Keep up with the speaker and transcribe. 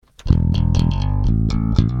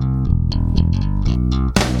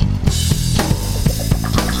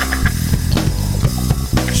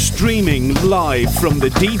Streaming live from the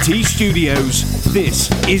DT studios,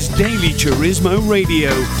 this is Daily Turismo Radio,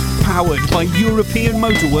 powered by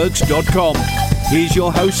EuropeanMotorworks.com. Here's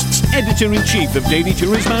your hosts, Editor-in-Chief of Daily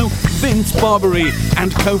Turismo, Vince Barbary,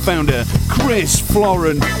 and co-founder, Chris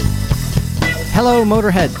Florin. Hello,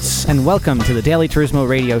 Motorheads, and welcome to the Daily Turismo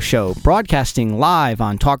Radio Show, broadcasting live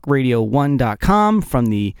on TalkRadio1.com from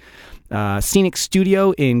the scenic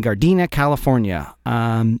studio in Gardena, California.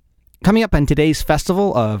 Coming up on today's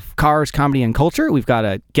festival of cars, comedy, and culture, we've got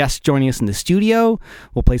a guest joining us in the studio.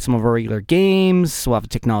 We'll play some of our regular games. We'll have a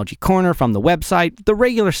technology corner from the website, the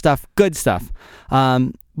regular stuff, good stuff.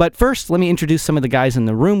 But first, let me introduce some of the guys in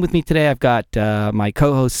the room with me today. I've got my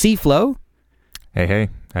co-host Cflo. Hey,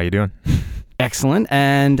 how you doing? Excellent.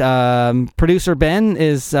 And producer Ben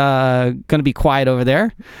is going to be quiet over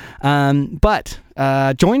there. But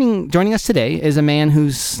joining us today is a man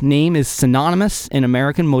whose name is synonymous in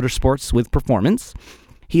American motorsports with performance.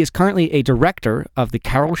 He is currently a director of the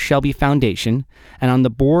Carroll Shelby Foundation and on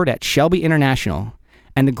the board at Shelby International,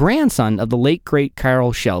 and the grandson of the late, great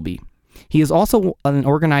Carroll Shelby. He is also an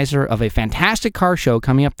organizer of a fantastic car show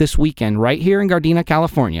coming up this weekend right here in Gardena,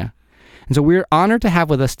 California. And so we're honored to have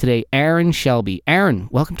with us today Aaron Shelby. Aaron,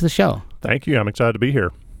 welcome to the show. Thank you. I'm excited to be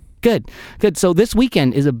here. Good. So this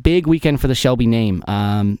weekend is a big weekend for the Shelby name.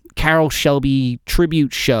 Carroll Shelby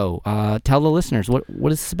Tribute Show. Tell the listeners,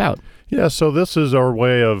 what is this about? Yeah, so this is our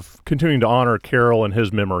way of continuing to honor Carroll and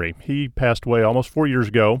his memory. He passed away almost 4 years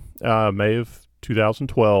ago, May of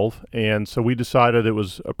 2012, and so we decided it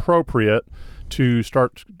was appropriate to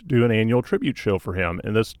start to do an annual tribute show for him.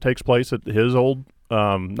 And this takes place at his old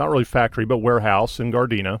not really factory, but warehouse in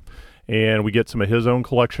Gardena, and we get some of his own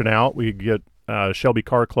collection out. We get Shelby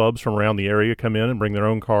car clubs from around the area come in and bring their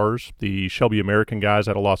own cars. The Shelby American guys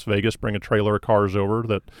out of Las Vegas bring a trailer of cars over,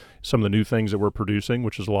 that some of the new things that we're producing,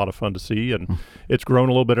 which is a lot of fun to see, and it's grown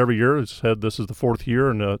a little bit every year. As I said, this is the fourth year,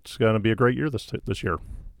 and it's going to be a great year this year.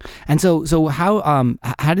 And so how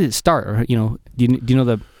did it start? Or, do you know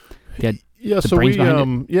the Yeah, the so brains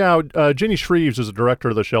Jenny Shreves is the director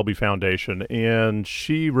of the Shelby Foundation, and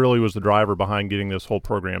she really was the driver behind getting this whole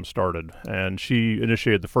program started. And she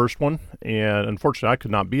initiated the first one, and unfortunately I could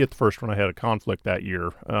not be at the first one. I had a conflict that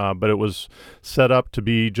year, but it was set up to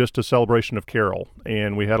be just a celebration of Carroll,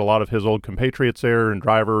 and we had a lot of his old compatriots there and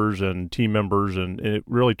drivers and team members, and it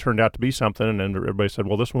really turned out to be something. And then everybody said,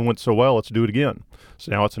 well, this one went so well, let's do it again.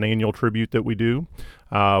 So now it's an annual tribute that we do.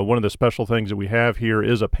 One of the special things that we have here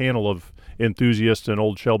is a panel of enthusiasts and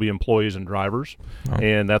old Shelby employees and drivers,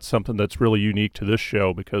 and that's something that's really unique to this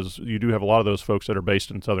show, because you do have a lot of those folks that are based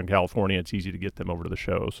in Southern California. It's easy to get them over to the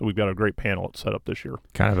show, so we've got a great panel that's set up this year.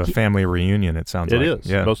 Kind of a family reunion, it sounds like. It is,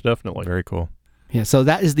 yeah. Most definitely. Very cool. Yeah, so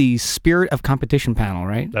that is the Spirit of Competition panel,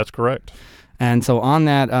 right? That's correct. And so on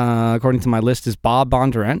that, according to my list, is Bob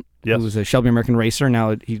Bondurant, yes, who was a Shelby American racer.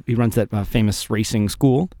 Now he runs that famous racing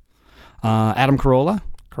school. Adam Carolla.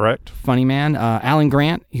 Correct. Funny man. Alan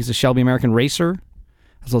Grant, he's a Shelby American racer,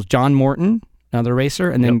 as well as John Morton, another racer,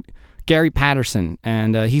 and then Gary Patterson,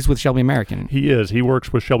 and he's with Shelby American. He is. He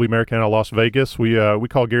works with Shelby American out of Las Vegas. We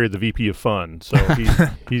call Gary the VP of Fun. So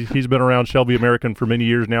he's been around Shelby American for many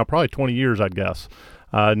years now, probably 20 years, I'd guess.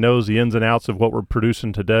 Knows the ins and outs of what we're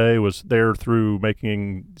producing today, was there through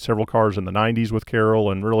making several cars in the 90s with Carroll,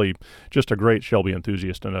 and really just a great Shelby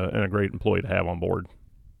enthusiast and a great employee to have on board.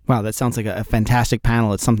 Wow, that sounds like a fantastic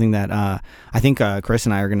panel. It's something that I think Chris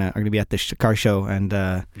and I are gonna be at this car show, and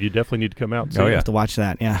you definitely need to come out. So you have to watch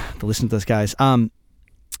that. Yeah, to listen to those guys.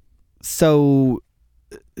 So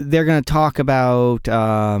they're gonna talk about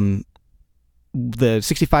the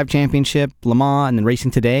 65 championship, Le Mans, and then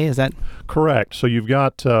racing today. Is that correct? So you've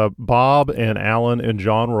got Bob and Alan and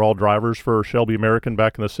John were all drivers for Shelby American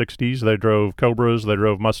back in the 60s. They drove Cobras, they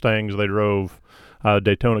drove Mustangs, they drove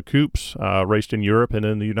Daytona Coupes, raced in Europe and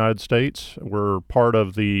in the United States. We're part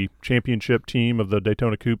of the championship team of the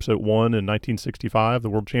Daytona Coupes that won in 1965, the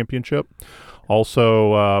World Championship.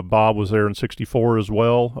 Also, Bob was there in 64 as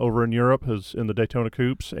well over in Europe as in the Daytona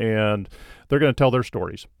Coupes, and they're going to tell their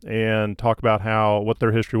stories and talk about what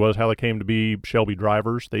their history was, how they came to be Shelby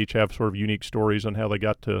drivers. They each have sort of unique stories on how they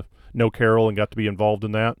got to know Carroll and got to be involved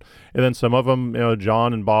in that. And then some of them,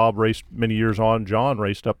 John and Bob raced many years on. John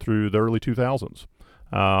raced up through the early 2000s.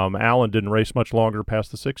 Alan didn't race much longer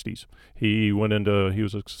past the 60s. He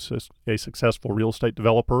was a successful real estate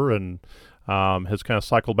developer and has kind of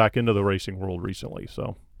cycled back into the racing world recently.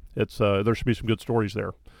 So it's there should be some good stories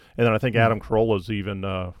there. And then I think Adam Carolla is even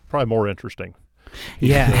probably more interesting.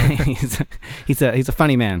 Yeah, he's a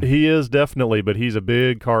funny man. He is definitely, but he's a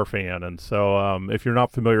big car fan, and so if you're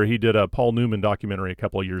not familiar, he did a Paul Newman documentary a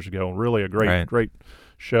couple of years ago. Really a great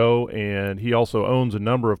show, and he also owns a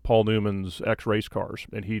number of Paul Newman's ex-race cars,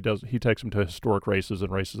 and he takes them to historic races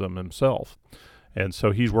and races them himself. And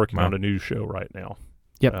so he's working on a new show right now.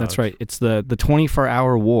 Yep, that's right. It's the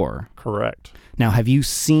 24-Hour War. Correct. Now, have you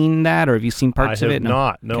seen that, or have you seen parts of it? I have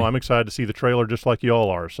not. No, okay. I'm excited to see the trailer, just like you all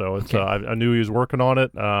are. So it's I knew he was working on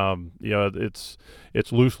it.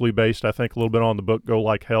 It's loosely based, I think, a little bit on the book "Go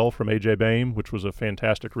Like Hell" from A.J. Bain, which was a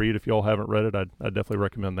fantastic read. If you all haven't read it, I'd definitely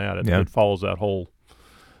recommend that. It follows that whole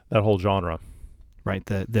genre. Right,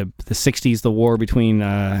 the 60s, the war between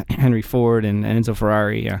Henry Ford and Enzo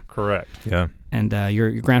Ferrari. Yeah, correct. Yeah. And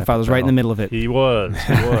your grandfather's right in the middle of it. He was,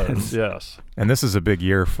 yes. And this is a big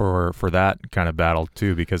year for that kind of battle,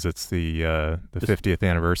 too, because it's the 50th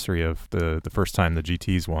anniversary of the first time the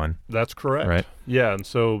GTs won. That's correct. Right? Yeah, and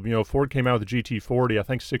so, Ford came out with the GT40. I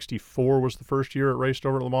think 64 was the first year it raced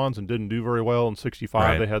over at Le Mans and didn't do very well. In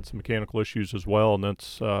 65, they had some mechanical issues as well, and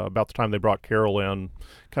that's about the time they brought Carroll in,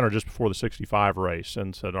 kind of just before the 65 race,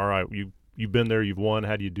 and said, all right, you've been there, you've won,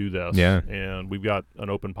 how do you do this? Yeah. And we've got an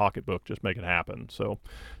open pocketbook, just make it happen. So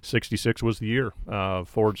 66 was the year.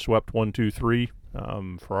 Ford swept 1, 2, 3.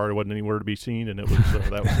 Ferrari wasn't anywhere to be seen, and it was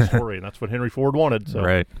that was the story, and that's what Henry Ford wanted. So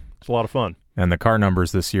it's a lot of fun. And the car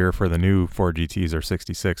numbers this year for the new Ford GTs are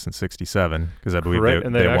 66 and 67, because I believe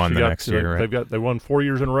they won the next year, right? They won 4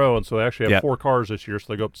 years in a row, and so they actually have 4 cars this year,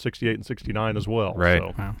 so they go up to 68 and 69 as well. Right.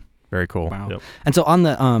 So. Wow. Very cool. Wow. Yep. And so on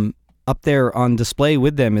the up there on display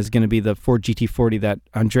with them is going to be the Ford GT40 that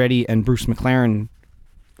Andretti and Bruce McLaren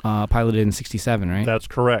piloted in 67, right? That's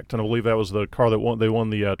correct, and I believe that was the car that they won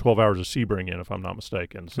the 12 Hours of Sebring in, if I'm not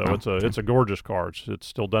mistaken. So it's a gorgeous car. It's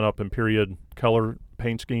still done up in period color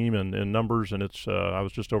paint scheme and numbers, and it's I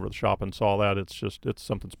was just over the shop and saw that. It's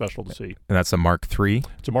something special to see. And that's a Mark III?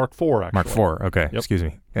 It's a Mark IV, actually. Mark IV, okay. Yep. Excuse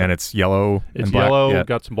me. And it's yellow It's and black? yellow,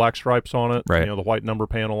 got some black stripes on it, right. The white number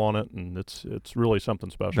panel on it, and it's really something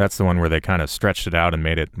special. That's the one where they kind of stretched it out and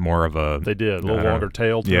made it more of a... They did, a little longer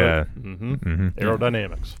tail to it. Mm-hmm.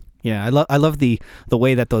 Aerodynamics. Yeah, I love the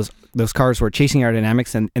way that those cars were chasing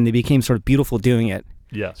aerodynamics, and they became sort of beautiful doing it.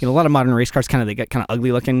 Yes. A lot of modern race cars they get kind of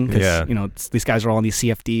ugly looking because these guys are all in these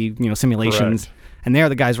CFD simulations. Correct. And there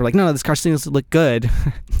the guys were like, no, this car still doesn't look good.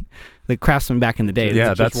 The craftsman back in the day.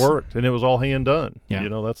 It just worked, and it was all hand done. Yeah.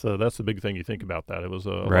 That's the big thing you think about that. It was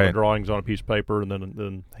a lot of drawings on a piece of paper, and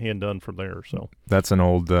then hand done from there. So that's an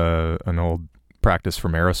old practice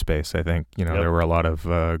from aerospace. I think there were a lot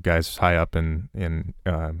of guys high up in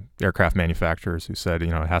aircraft manufacturers who said it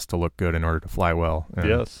has to look good in order to fly well. And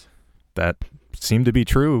yes, that seemed to be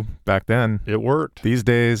true back then. It worked. These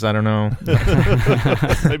days, I don't know.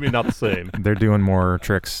 Maybe not the same. They're doing more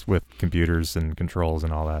tricks with computers and controls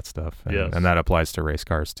and all that stuff. And, and that applies to race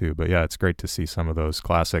cars too. But yeah, it's great to see some of those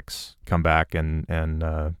classics come back and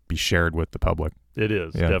be shared with the public. It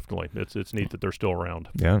is, definitely. It's neat that they're still around.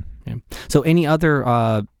 Yeah. So any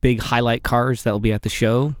other big highlight cars that will be at the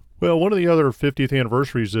show? Well, one of the other 50th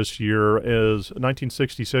anniversaries this year is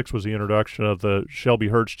 1966 was the introduction of the Shelby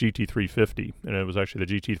Hertz GT350, and it was actually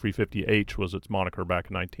the GT350H was its moniker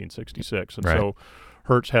back in 1966. And so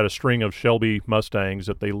Hertz had a string of Shelby Mustangs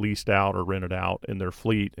that they leased out or rented out in their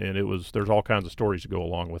fleet, and there's all kinds of stories to go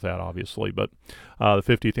along with that, obviously. But the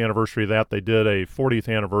 50th anniversary of that, they did a 40th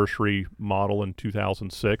anniversary model in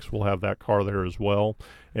 2006. We'll have that car there as well.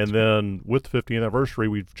 And then with the 50th anniversary,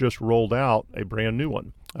 we've just rolled out a brand new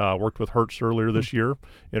one. Worked with Hertz earlier this year,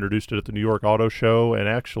 introduced it at the New York Auto Show, and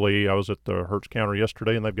actually I was at the Hertz counter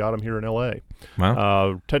yesterday, and they've got them here in L.A.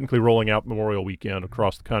 Wow. Technically rolling out Memorial Weekend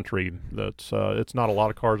across the country. It's not a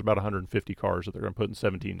lot of cars, about 150 cars that they're going to put in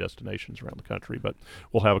 17 destinations around the country, but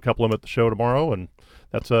we'll have a couple of them at the show tomorrow, and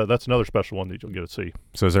that's another special one that you'll get to see.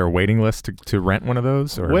 So is there a waiting list to rent one of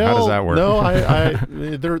those, or how does that work? No,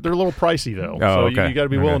 they're a little pricey though, so you got to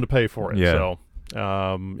be willing to pay for it. Yeah. So.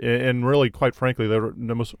 And really, quite frankly,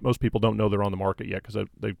 most people don't know they're on the market yet because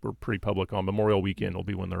they were pretty public on Memorial Weekend will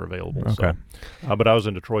be when they're available. Okay. So, but I was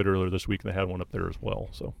in Detroit earlier this week, and they had one up there as well.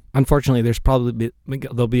 So unfortunately,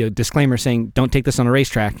 there'll be a disclaimer saying don't take this on a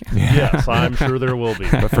racetrack. Yes, I'm sure there will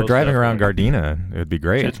be. But for driving around Gardena, it would be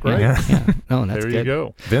great. It's great. Yeah. Oh, that's there good. You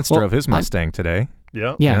go. Vince drove his Mustang today.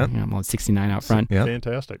 Yeah. Well, 69 out front. Yeah.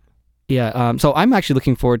 Fantastic. Yeah. So I'm actually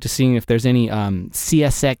looking forward to seeing if there's any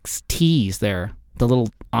CSXTs there. The little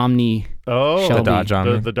Omni Shelby. The Dodge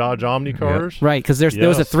Omni. The Dodge Omni cars? Yeah. Right, because there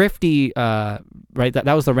was a Thrifty, right?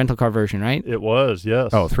 That was the rental car version, right? It was,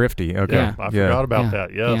 yes. Oh, Thrifty, okay. Yeah, I forgot about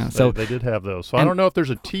that, yes. Yeah. So, they did have those. So I don't know if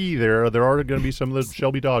there's a T there. There are going to be some of the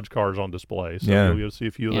Shelby Dodge cars on display, so you'll be able to see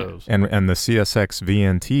a few of those. And the CSX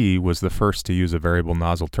VNT was the first to use a variable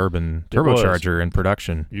nozzle turbocharger in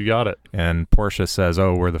production. You got it. And Porsche says,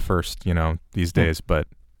 we're the first, these days, but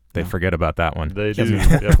they forget about that one. They do.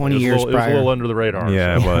 20 years prior. It was a little under the radar.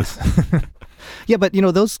 Yeah, so. it was. Yeah, but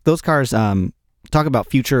those cars. Talk about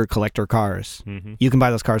future collector cars. Mm-hmm. You can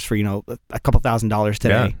buy those cars for a couple $1,000s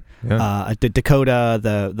today. Yeah. The Dakota,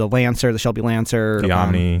 the Lancer, the Shelby Lancer, the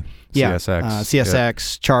Omni, CSX,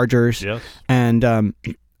 CSX, Chargers, yes. And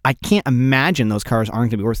I can't imagine those cars aren't going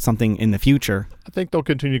to be worth something in the future. I think they'll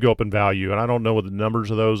continue to go up in value, and I don't know what the numbers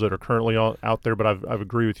of those that are currently out there, but I've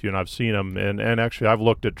agreed with you, and I've seen them, and actually I've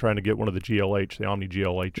looked at trying to get one of the GLH, the Omni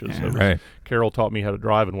GLHs. Yeah. Right. Carroll taught me how to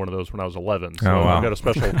drive in one of those when I was 11, so wow. I've got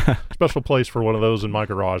a special place for one of those in my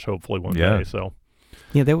garage, hopefully one day. So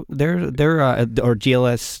yeah, they're or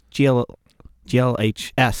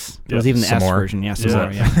GLHS. There was even the S version. Yes,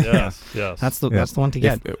 yes. That's the one to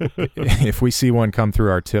get. If we see one come through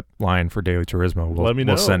our tip line for Daily Turismo,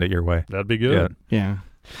 we'll send it your way. That'd be good. Yeah.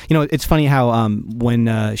 It's funny how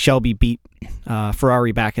when Shelby beat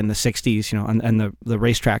Ferrari back in the 60s, and the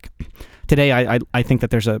racetrack. Today, I think that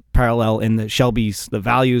there's a parallel in the Shelby's, the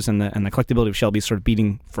values and the collectability of Shelby's sort of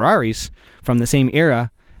beating Ferraris from the same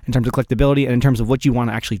era in terms of collectability and in terms of what you want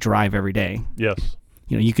to actually drive every day. Yes.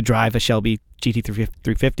 You could drive a Shelby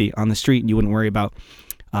GT350 on the street and you wouldn't worry about,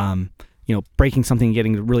 breaking something and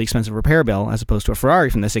getting a really expensive repair bill as opposed to a Ferrari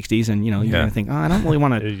from the 60s. And, you're going to think, I don't really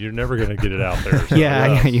want to. You're never going to get it out there. So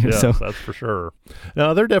Yes, that's for sure.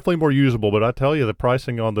 Now, they're definitely more usable, but I tell you, the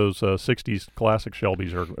pricing on those 60s classic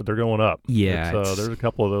Shelbys, they're going up. Yeah. There's a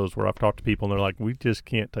couple of those where I've talked to people and they're like, we just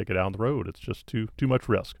can't take it down the road. It's just too much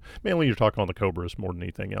risk. Mainly you're talking on the Cobras more than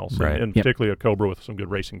anything else. Right. And particularly a Cobra with some good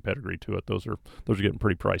racing pedigree to it. Those are getting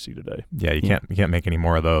pretty pricey today. Yeah, you can't make any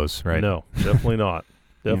more of those, right? No, definitely not.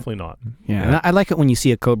 Definitely not. Yeah, and I like it when you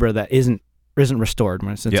see a Cobra that isn't restored,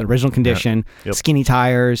 when it's original condition, skinny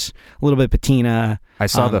tires, a little bit of patina. I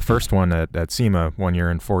saw the first one at SEMA one year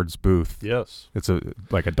in Ford's booth. Yes, it's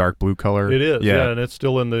like a dark blue color. It is, and it's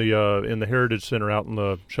still in the Heritage Center out in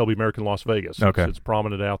the Shelby American Las Vegas. Okay, it's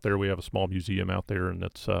prominent out there. We have a small museum out there, and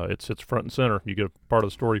it sits front and center. You get a part of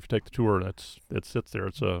the story if you take the tour, and it sits there.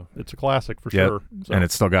 It's a classic for sure. So. And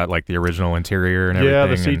it's still got like the original interior and everything. Yeah,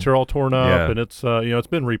 the seats are all torn up, and it's it's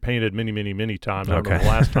been repainted many times. I don't know the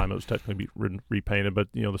last time it was technically repainted, but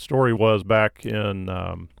the story was back in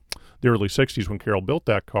the early 60s when Carroll built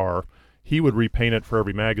that car, he would repaint it for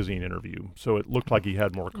every magazine interview, so it looked like he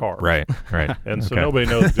had more cars. Right. And so nobody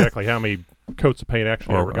knows exactly how many coats of paint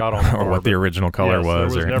actually ever got on the car. Or what the original color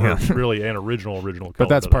was. There was never really an original color. But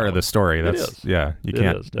that's part of the story. That's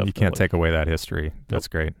you can't take away that history. That's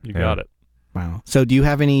great. You got it. Wow. So do you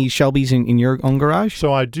have any Shelbys in your own garage?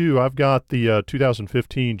 So I do. I've got the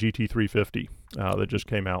 2015 GT350. That just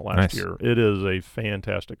came out last year. It is a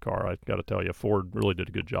fantastic car. I got to tell you, Ford really did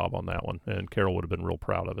a good job on that one, and Carroll would have been real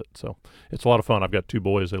proud of it. So it's a lot of fun. I've got two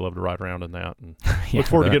boys; they love to ride around in that, and look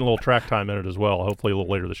forward to getting a little track time in it as well. Hopefully, a little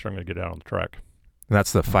later this year, I'm going to get out on the track. And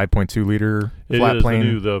that's the 5.2 liter flat plane.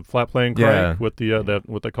 It is the flat plane crank with the that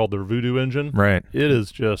what they call the Voodoo engine. Right. It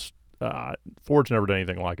is just Ford's never done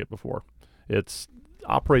anything like it before. It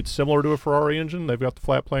operates similar to a Ferrari engine. They've got the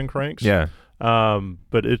flat plane cranks. Yeah.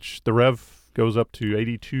 But the rev goes up to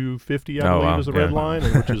 8250, I believe, is the red line,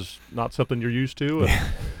 which is not something you're used to.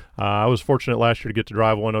 And, I was fortunate last year to get to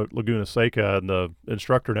drive one at Laguna Seca, and the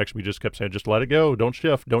instructor next to me just kept saying, just let it go. Don't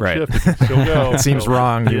shift. Don't shift. You can still go. It seems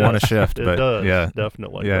wrong. You want to shift. It but does,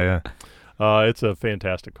 definitely. Yeah. It's a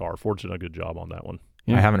fantastic car. Ford's done a good job on that one.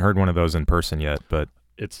 Yeah. I haven't heard one of those in person yet, but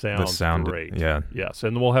it sounds great. Yeah. Yes,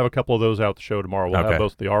 and we'll have a couple of those out at the show tomorrow. We'll have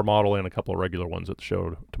both the R model and a couple of regular ones at the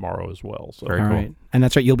show tomorrow as well. So very cool. Right. And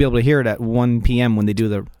that's right. You'll be able to hear it at 1 p.m. when they do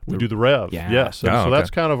the rev. Yeah. Yes. And so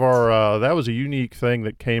that's kind of our. That was a unique thing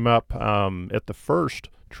that came up at the first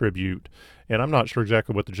tribute. And I'm not sure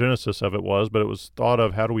exactly what the genesis of it was, but it was thought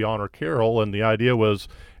of, how do we honor Carroll? And the idea was,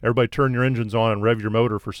 everybody turn your engines on and rev your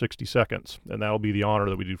motor for 60 seconds. And that'll be the honor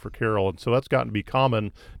that we do for Carroll. And so that's gotten to be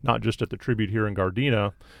common, not just at the tribute here in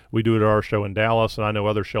Gardena. We do it at our show in Dallas, and I know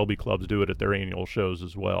other Shelby clubs do it at their annual shows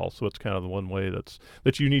as well. So it's kind of the one way that's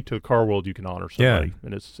unique to the car world you can honor somebody. Yeah.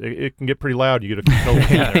 And it can get pretty loud. You get a control in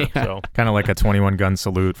there. So. Kind of like a 21 gun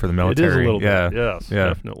salute for the military. It is a little bit. Yes,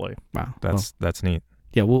 definitely. Wow. That's neat.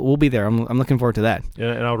 Yeah, we'll be there. I'm looking forward to that.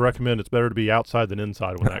 Yeah, and I would recommend it's better to be outside than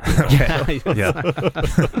inside when that goes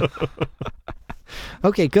on.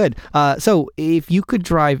 Okay, good. So if you could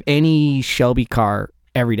drive any Shelby car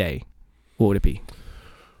every day, what would it be?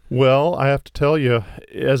 Well, I have to tell you,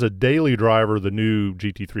 as a daily driver, the new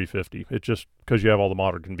GT350, it's just because you have all the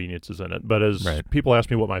modern conveniences in it. But as people ask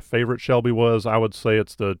me what my favorite Shelby was, I would say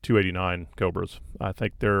it's the 289 Cobras. I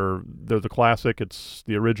think they're the classic. It's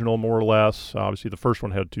the original, more or less. Obviously, the first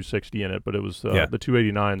one had 260 in it, but it was the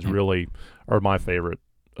 289s really are my favorite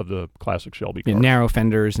the classic Shelby cars. Narrow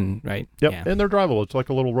fenders and right. Yep, Yeah. and they're drivable. It's like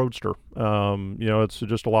a little roadster. It's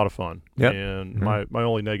just a lot of fun. Yep. And my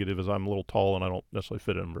only negative is I'm a little tall and I don't necessarily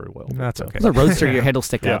fit in them very well. That's okay. It's a roadster, your head will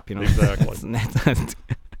stick Yeah, up. exactly.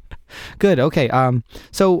 Good. Okay.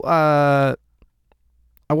 So I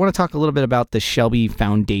want to talk a little bit about the Shelby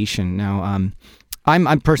Foundation. Now, I'm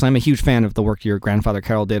a huge fan of the work your grandfather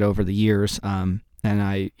Carroll did over the years. And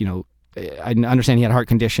I understand he had a heart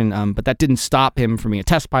condition, but that didn't stop him from being a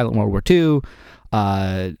test pilot in World War II,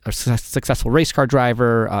 a successful race car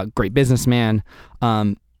driver, a great businessman.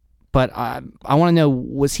 But I want to know,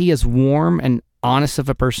 was he as warm and honest of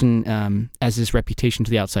a person as his reputation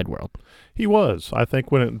to the outside world? He was. I think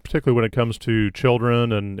particularly when it comes to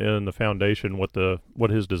children and the foundation, what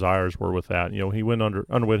his desires were with that. He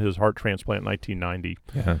underwent his heart transplant in 1990,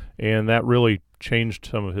 and that really changed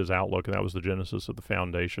some of his outlook, and that was the genesis of the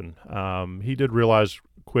foundation. He did realize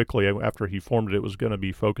quickly after he formed it was going to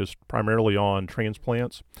be focused primarily on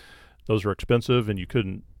transplants. Those are expensive, and you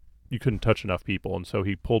couldn't touch enough people, and so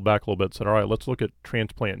he pulled back a little bit and said, all right, let's look at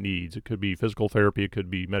transplant needs. It could be physical therapy, it could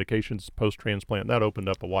be medications post-transplant. That opened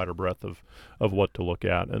up a wider breadth of what to look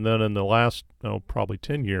at. And then in the last probably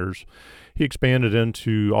 10 years, he expanded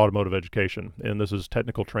into automotive education, and this is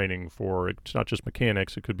technical training it's not just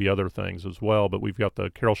mechanics, it could be other things as well. But we've got the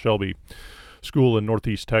Carroll Shelby School in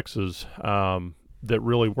Northeast Texas that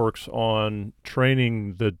really works on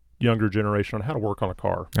training the younger generation on how to work on a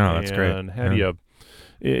car. Oh, that's great. And how do you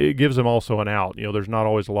it gives them also an out. There's not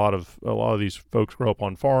always a lot of these folks grow up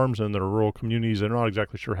on farms and they're rural communities. They're not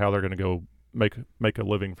exactly sure how they're going to go make a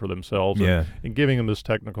living for themselves. Yeah. And giving them this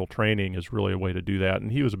technical training is really a way to do that.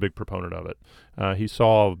 And he was a big proponent of it. He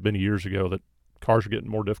saw many years ago that cars are getting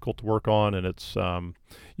more difficult to work on, and it's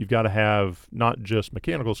you've got to have not just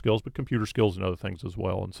mechanical skills, but computer skills and other things as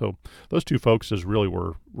well. And so those two focuses really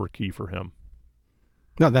were key for him.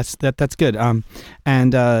 No, that's good.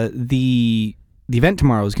 The event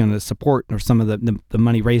tomorrow is going to support, or some of the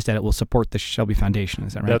money raised at it will support the Shelby Foundation.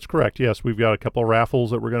 Is that right? That's correct. Yes, we've got a couple of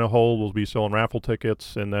raffles that we're going to hold. We'll be selling raffle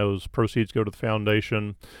tickets, and those proceeds go to the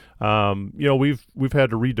foundation. We've had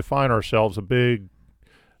to redefine ourselves. A big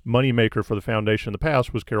moneymaker for the foundation in the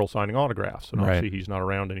past was Carroll signing autographs, and obviously he's not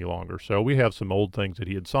around any longer. So we have some old things that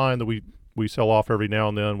he had signed that we sell off every now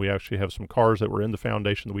and then. We actually have some cars that were in the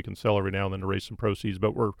foundation that we can sell every now and then to raise some proceeds,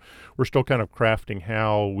 but we're still kind of crafting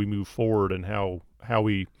how we move forward and how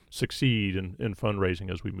we succeed in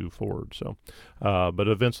fundraising as we move forward. So, but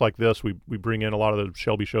events like this, we bring in a lot of the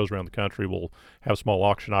Shelby shows around the country. We'll have small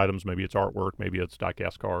auction items. Maybe it's artwork, maybe it's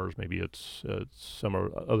die-cast cars, maybe it's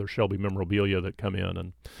some other Shelby memorabilia that come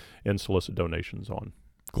in and solicit donations on.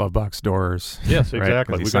 Glove box doors. Yes,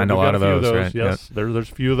 exactly. Right? We signed a lot of those. Right? Yes, Yep. there's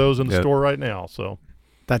a few of those in the store right now. So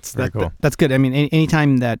that's cool. That's good. I mean,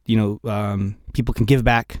 anytime that people can give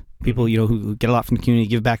back, people who get a lot from the community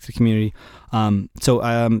give back to the community.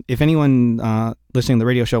 So if anyone listening to the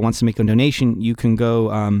radio show wants to make a donation, you can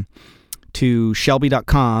go to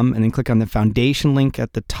shelby.com and then click on the foundation link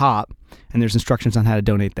at the top, and there's instructions on how to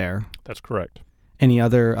donate there. That's correct. Any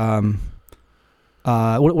other?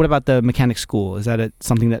 What about the mechanic school? Is that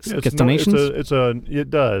something that gets donations? It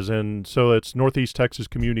does, and so it's Northeast Texas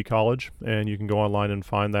Community College, and you can go online and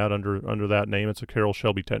find that under that name. It's a Carroll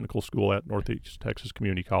Shelby Technical School at Northeast Texas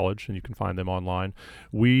Community College, and you can find them online.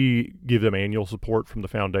 We give them annual support from the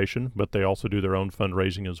foundation, but they also do their own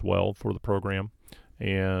fundraising as well for the program.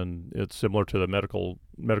 And it's similar to the medical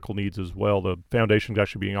needs as well. The foundation is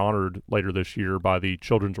actually being honored later this year by the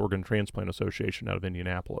Children's Organ Transplant Association out of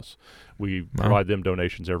Indianapolis. We provide them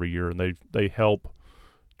donations every year, and they help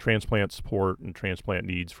transplant support and transplant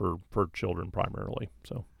needs for children primarily.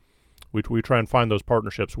 So we try and find those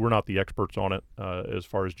partnerships. We're not the experts on it as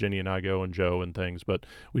far as Jenny and I go and Joe and things, but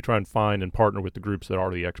we try and find and partner with the groups that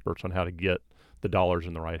are the experts on how to get the dollars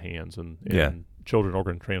in the right hands. And Children's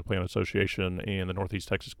Organ Transplant Association and the Northeast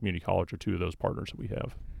Texas Community College are two of those partners that we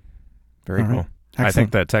have. Very cool. Excellent. I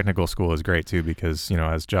think that technical school is great too, because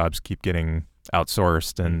as jobs keep getting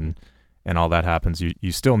outsourced and all that happens,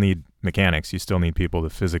 you still need mechanics. You still need people to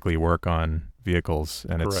physically work on vehicles,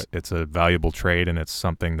 and it's a valuable trade, and it's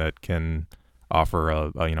something that can offer a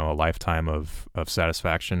lifetime of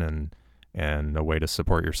satisfaction and a way to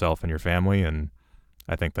support yourself and your family. And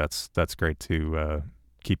I think that's great to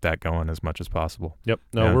keep that going as much as possible. Yep.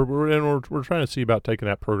 No, we're trying to see about taking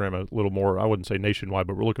that program a little more. I wouldn't say nationwide,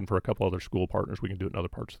 but we're looking for a couple other school partners. We can do it in other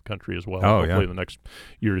parts of the country as well. Hopefully in the next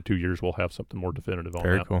year to 2 years we'll have something more definitive on that.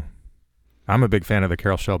 Very cool. I'm a big fan of the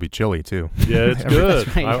Carroll Shelby chili too. Yeah, it's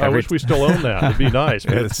good. Right. I wish we still owned that. It'd be nice.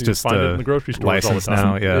 It's just find it in the grocery stores all the time.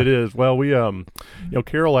 Now, yeah. It is. Well, we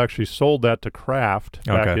Carroll actually sold that to Kraft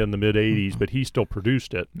back in the mid '80s, but he still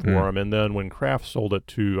produced it for him. And then when Kraft sold it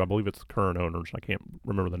to, I believe it's the current owners, I can't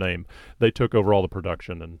remember the name, they took over all the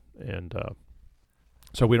production and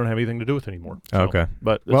so we don't have anything to do with it anymore. So, Okay,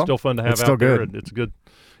 but it's still fun to have out there. And it's a good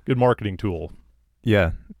marketing tool.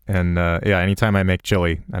 Yeah, and anytime I make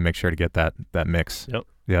chili, I make sure to get that mix.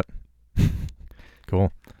 Yep.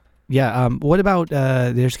 Cool. Yeah. What about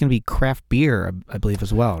there's going to be craft beer, I believe,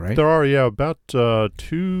 as well, right? There are, about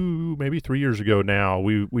 2, maybe 3 years ago now,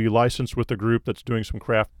 we licensed with a group that's doing some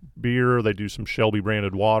craft beer. They do some Shelby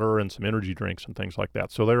branded water and some energy drinks and things like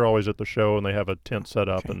that. So they're always at the show, and they have a tent set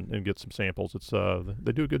up and get some samples. It's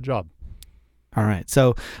they do a good job. All right.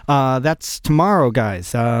 So that's tomorrow,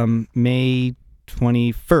 guys. May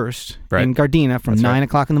 21st in Gardena from 9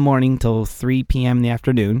 o'clock in the morning till 3 p.m. in the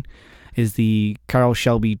afternoon is the Carroll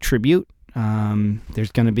Shelby tribute.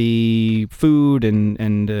 There's going to be food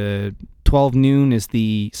and 12 noon is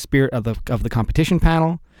the spirit of the competition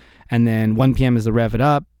panel, and then 1 p.m. is the Rev It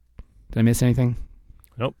Up. Did I miss anything?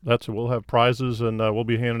 Nope. We'll have prizes, and we'll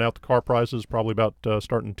be handing out the car prizes probably about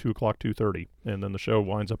starting 2 o'clock, 2:30, and then the show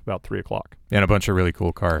winds up about 3 o'clock. And a bunch of really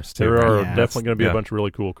cool cars too. There are definitely going to be a bunch of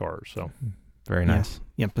really cool cars. So. Very nice.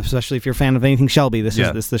 Yep, especially if you're a fan of anything Shelby. This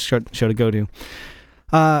is the show to go to.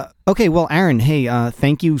 Okay, well, Aaron, hey,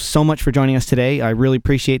 thank you so much for joining us today. I really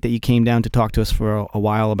appreciate that you came down to talk to us for a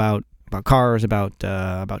while about cars, about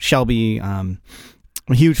Shelby. I'm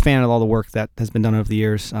a huge fan of all the work that has been done over the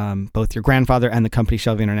years. Both your grandfather and the company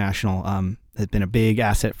Shelby International has been a big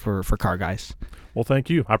asset for car guys. Well,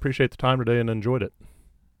 thank you. I appreciate the time today and enjoyed it.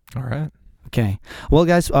 All right. Okay. Well,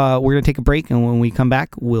 guys, we're going to take a break, and when we come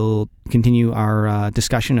back, we'll continue our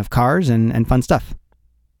discussion of cars and fun stuff.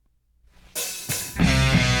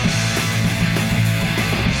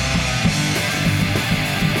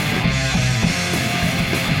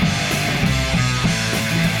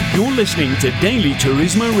 You're listening to Daily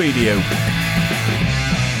Turismo Radio.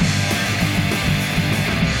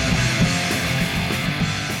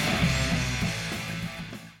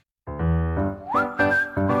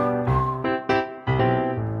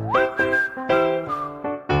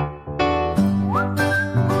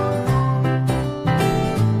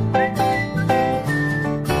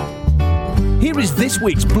 Here is this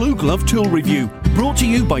week's Blue Glove Tool Review, brought to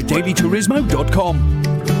you by dailyturismo.com.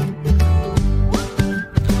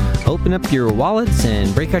 Open up your wallets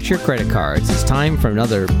and break out your credit cards. It's time for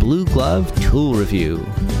another Blue Glove Tool Review.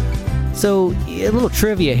 So, a little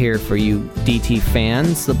trivia here for you DT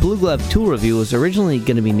fans. The Blue Glove Tool Review was originally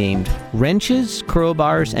going to be named Wrenches,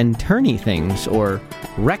 Crowbars, and Turny Things, or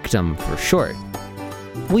Rectum for short.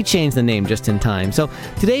 We changed the name just in time. So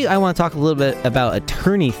today I want to talk a little bit about a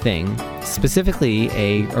turny thing, specifically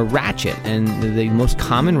a ratchet, and the most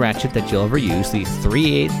common ratchet that you'll ever use, the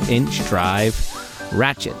 3/8-inch drive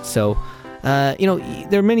ratchet. So, there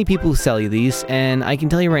are many people who sell you these, and I can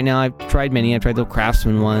tell you right now, I've tried many. I've tried the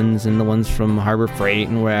Craftsman ones and the ones from Harbor Freight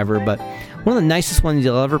and wherever, but one of the nicest ones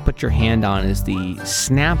you'll ever put your hand on is the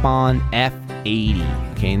Snap-on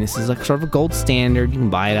F80. Okay, and this is like sort of a gold standard. You can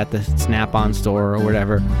buy it at the Snap-on store or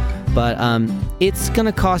whatever, but it's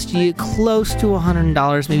gonna cost you close to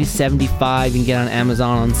 $100, maybe $75. You can get on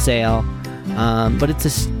Amazon on sale, but it's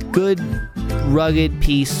a good rugged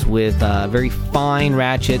piece with very fine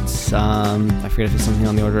ratchets. I forget if it's something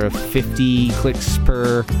on the order of 50 clicks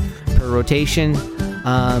per rotation,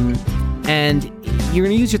 and you're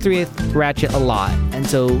going to use your 3/8 ratchet a lot, and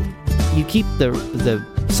so you keep the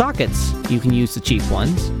sockets. You can use the cheap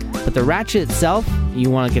ones, but the ratchet itself, you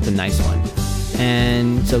want to get the nice one.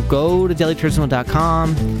 And so go to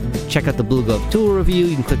dailyturismo.com, check out the Blue Glove Tool Review.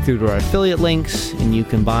 You can click through to our affiliate links, and you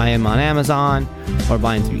can buy them on Amazon or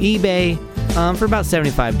buy them through eBay for about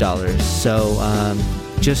 $75. So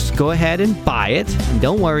just go ahead and buy it, and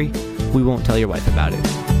don't worry, we won't tell your wife about it.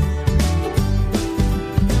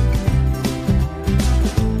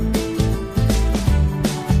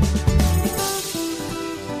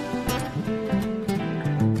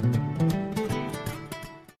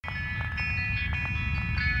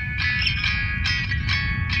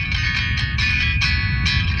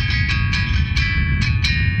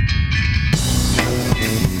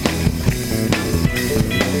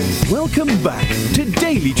 Welcome back to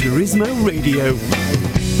Daily Turismo Radio.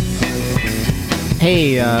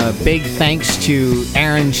 Hey, big thanks to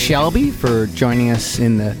Aaron Shelby for joining us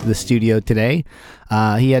in the studio today.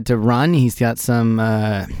 He had to run. He's got some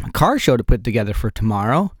car show to put together for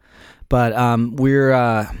tomorrow. But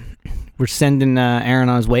we're we're sending Aaron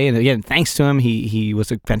on his way, and again, thanks to him. He was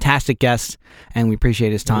a fantastic guest, and we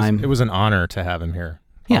appreciate his time. It was an honor to have him here.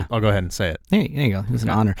 Yeah. I'll go ahead and say it. There you go. It was an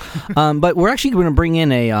honor. But we're actually going to bring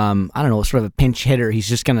in a, I don't know, sort of a pinch hitter. He's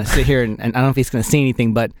just going to sit here, and I don't know if he's going to say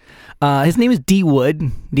anything, but his name is Dwood.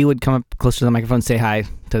 Dwood, come up close to the microphone, say hi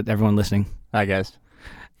to everyone listening. Hi, guys.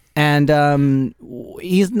 And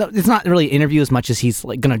it's not really an interview as much as he's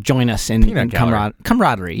like going to join us in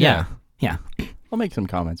camaraderie. Yeah. I'll make some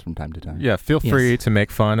comments from time to time. Yeah, feel free to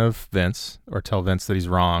make fun of Vince or tell Vince that he's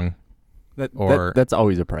wrong. That's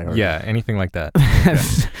always a priority. Yeah, anything like that.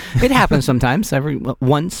 It happens sometimes,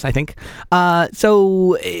 once, I think.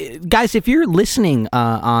 So, guys, if you're listening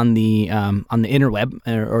on the interweb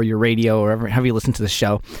or your radio or however you listen to the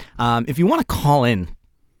show, if you want to call in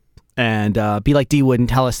and be like D Wood and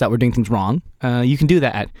tell us that we're doing things wrong, you can do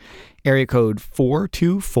that at area code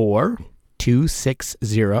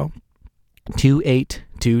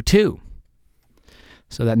 424-260-2822.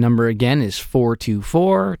 So that number again is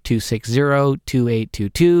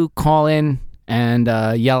 424-260-2822. Call in and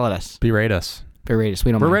yell at us. Berate us. Berate us.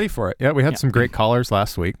 We're ready for it. Yeah, we had some great callers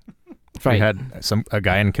last week. Right. We had a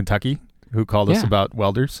guy in Kentucky who called us about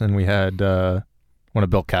welders, and we had one of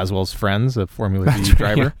Bill Caswell's friends, a Formula D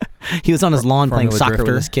driver. He was on his lawn playing soccer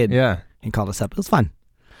drifter with his kid. Yeah. He called us up. It was fun.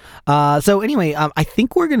 So anyway, I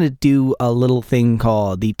think we're going to do a little thing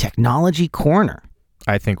called the Technology Corner.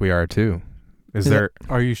 I think we are too.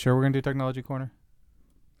 Are you sure we're going to do Technology Corner?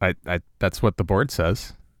 I that's what the board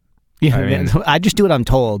says. Yeah, I just do what I'm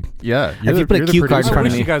told. Yeah. If you put a cue card in front I of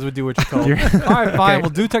wish me. you guys would do what you're told. All right, fine. Okay. We'll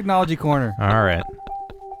do Technology Corner. All right.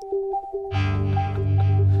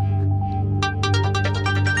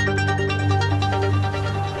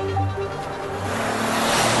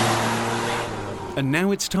 And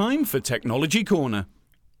now it's time for Technology Corner.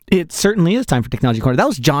 It certainly is time for Technology Corner. That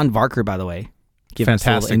was John Varker, by the way.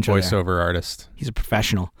 Fantastic voiceover artist. He's a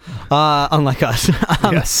professional, unlike us.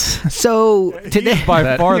 Yes. So today, He's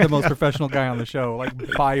by far the most professional guy on the show, like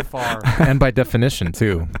by far. And by definition,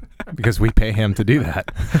 too, because we pay him to do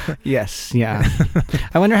that. Yes, yeah.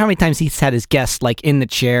 I wonder how many times he's had his guests like in the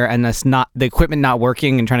chair and the equipment not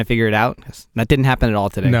working and trying to figure it out. That didn't happen at all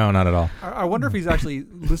today. No, not at all. I wonder if he's actually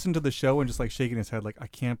listened to the show and just like shaking his head like, I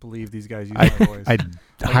can't believe these guys use my voice. I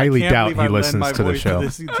highly doubt he listens to the show. To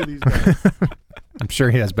these guys. I'm sure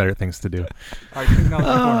he has better things to do. All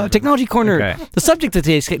right, Technology Corner. Okay. The subject of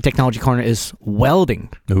today's Technology Corner is welding.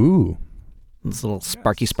 Ooh. Those little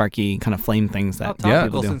sparky kind of flame things that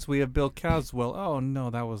people do. Since we have Bill Caswell. Oh,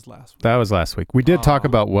 no, that was last week. That was last week. We did talk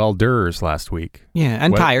about welders last week. Yeah,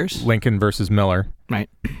 and tires. Lincoln versus Miller. Right.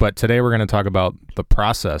 But today we're going to talk about the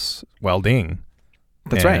process, welding.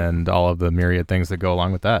 That's right. And all of the myriad things that go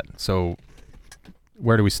along with that. So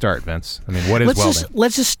where do we start, Vince? I mean, what is welding?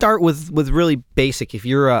 Let's just start with really basic. If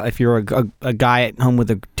you're a guy at home with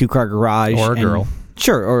a 2-car garage or a girl,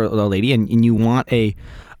 sure, or a lady, and you want a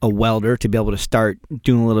welder to be able to start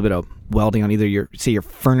doing a little bit of welding on either your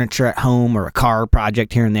furniture at home or a car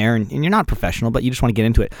project here and there, and you're not professional, but you just want to get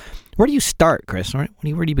into it. Where do you start, Chris? Where do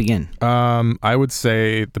you begin? I would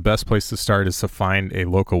say the best place to start is to find a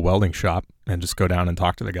local welding shop and just go down and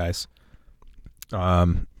talk to the guys,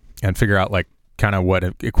 and figure out like kind of what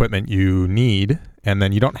equipment you need, and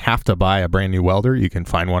then you don't have to buy a brand new welder. You can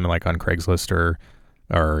find one like on Craigslist or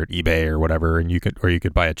eBay or whatever, and you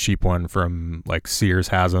could buy a cheap one from like Sears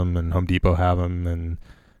has them and Home Depot have them, and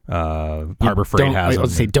Harbor Freight has them. I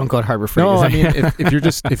would say don't go to Harbor Freight. No, I mean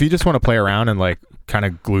if you just want to play around and like kind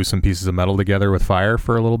of glue some pieces of metal together with fire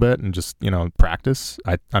for a little bit and just practice,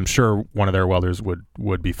 I'm sure one of their welders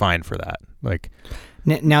would be fine for that. Like.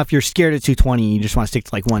 Now, if you're scared of 220, you just want to stick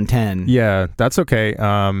to like 110. Yeah, that's okay.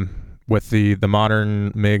 With the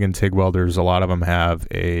modern MIG and TIG welders, a lot of them have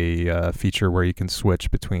a feature where you can switch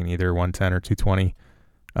between either 110 or 220.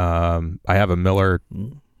 I have a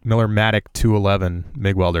Miller-Matic 211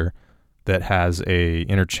 MIG welder that has a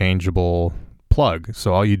interchangeable plug.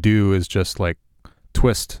 So all you do is just like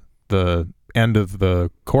twist the end of the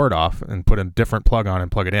cord off and put a different plug on and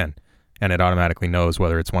plug it in. And it automatically knows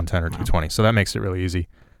whether it's 110 or 220. So that makes it really easy.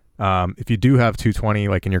 If you do have 220,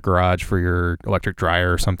 like in your garage for your electric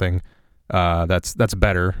dryer or something, that's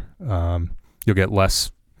better. You'll get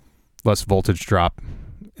less voltage drop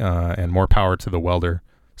and more power to the welder,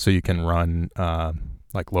 so you can run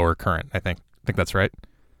like lower current. I think that's right.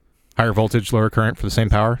 Higher voltage, lower current for the same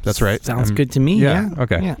power. That's right. Sounds good to me. Yeah.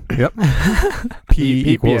 Okay. Yeah. Yep.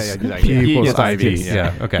 P equals IV.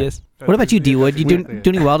 Yeah. Okay. Yes. What about you, D-Wood? You do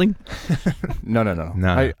any welding?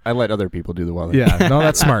 No. I let other people do the welding. Yeah. No,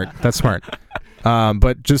 that's smart. That's smart.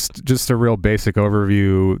 But just a real basic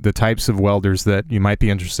overview. The types of welders that you might be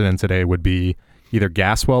interested in today would be either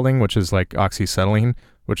gas welding, which is like oxyacetylene,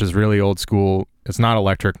 which is really old school. It's not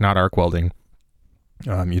electric, not arc welding.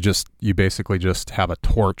 You basically just have a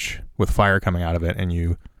torch with fire coming out of it, and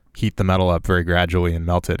you heat the metal up very gradually and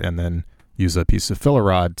melt it, and then use a piece of filler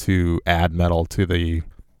rod to add metal to the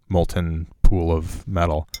molten pool of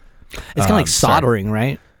metal. It's kind of like soldering,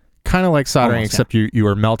 right? Kind of like soldering, Almost, except you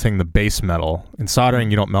are melting the base metal. In soldering,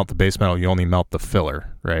 you don't melt the base metal, you only melt the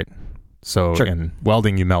filler, right? So in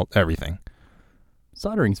welding, you melt everything.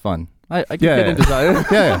 Soldering's fun. I can get into soldering.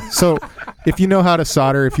 Yeah. So if you know how to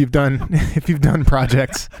solder, if you've done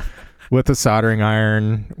projects with a soldering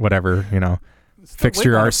iron, whatever, fixed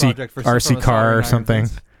your RC car or something.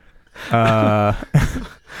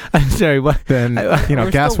 I'm sorry, what? Then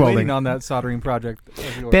we're gas still welding waiting on that soldering project.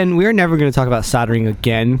 Ben, we're never going to talk about soldering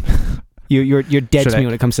again. You're dead to me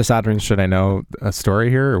when it comes to soldering. Should I know a story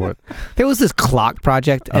here or what? There was this clock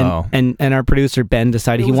project, and our producer Ben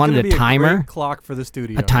decided he wanted a timer. Great clock for the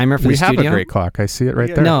studio. A timer for the studio. We have a great clock. I see it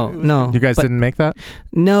right there. No. You guys didn't make that?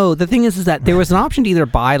 No. The thing is that there was an option to either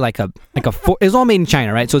buy like a it was all made in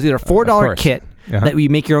China, right? So it's either a $4 kit that you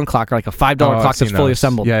make your own clock, or like a $5 clock that's fully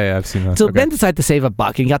assembled. Yeah, I've seen those. So Ben decided to save $1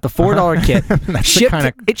 and he got the $4 kit. That's the kind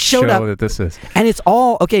of it showed show up that this is. and it's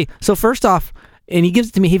all okay. So first off. And he gives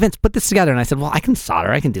it to me. Hey, Vince, put this together. And I said, well, I can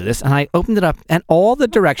solder. I can do this. And I opened it up, and all the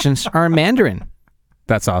directions are in Mandarin.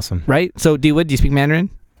 That's awesome. Right? So, Dwood, do you speak Mandarin?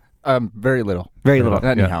 Very little. Very little.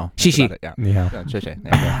 Ni hao. Shishi.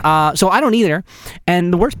 Yeah. So I don't either.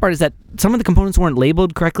 And the worst part is that some of the components weren't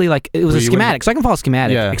labeled correctly. Like, it was a schematic. So I can follow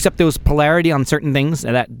schematic. Yeah. Except there was polarity on certain things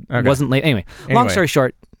that wasn't labeled. Anyway, long story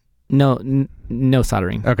short, no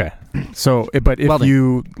soldering. Okay. So, but if welding.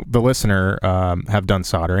 you, the listener, have done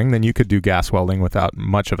soldering, then you could do gas welding without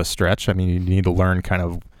much of a stretch. I mean, you need to learn kind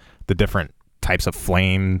of the different types of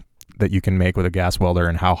flame that you can make with a gas welder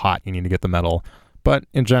and how hot you need to get the metal. But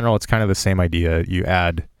in general, it's kind of the same idea. You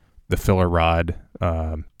add the filler rod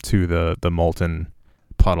to the molten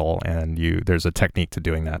puddle, and there's a technique to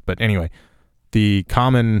doing that. But anyway, the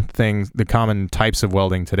common types of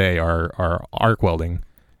welding today are arc welding.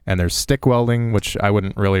 And there's stick welding, which I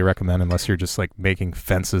wouldn't really recommend unless you're just like making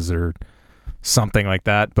fences or something like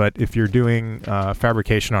that. But if you're doing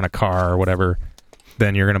fabrication on a car or whatever,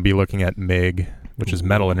 then you're going to be looking at MIG, which is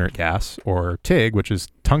metal inert gas, or TIG, which is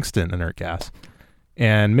tungsten inert gas.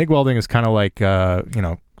 And MIG welding is kind of like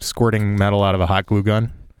squirting metal out of a hot glue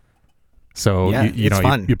gun. So you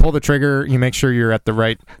pull the trigger, you make sure you're at the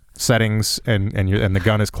right settings, and the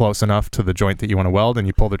gun is close enough to the joint that you want to weld, and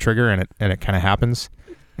you pull the trigger, and it kind of happens.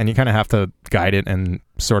 And you kind of have to guide it and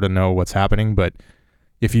sort of know what's happening. But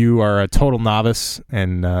if you are a total novice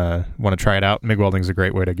and want to try it out, MIG welding is a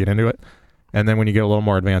great way to get into it. And then when you get a little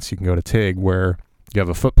more advanced, you can go to TIG, where you have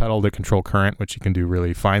a foot pedal to control current, which you can do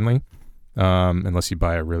really finely, unless you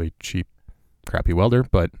buy a really cheap, crappy welder.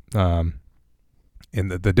 But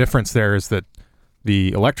the difference there is that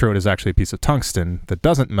the electrode is actually a piece of tungsten that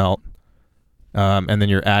doesn't melt, and then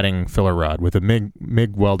you're adding filler rod. With a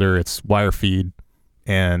MIG welder, it's wire feed,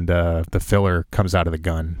 and the filler comes out of the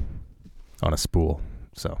gun on a spool.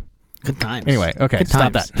 So good times. Anyway, okay, good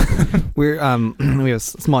stop times. that. we have a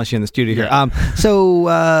small issue in the studio here. So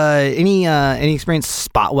any experience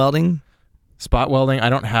spot welding? Spot welding. I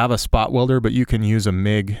don't have a spot welder, but you can use a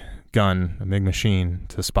MIG gun, a MIG machine,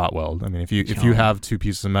 to spot weld. I mean, if you have two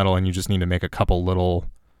pieces of metal and you just need to make a couple little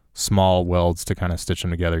small welds to kind of stitch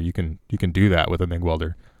them together, you can do that with a MIG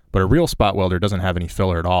welder. But a real spot welder doesn't have any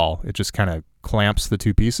filler at all. It just kind of clamps the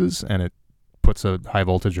two pieces, and it puts a high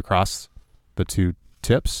voltage across the two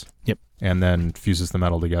tips. Yep. And then fuses the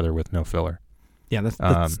metal together with no filler. Yeah,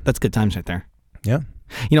 that's good times right there. Yeah.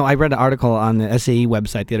 I read an article on the SAE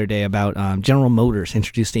website the other day about General Motors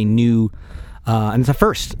introduced a new, and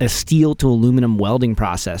it's a steel to aluminum welding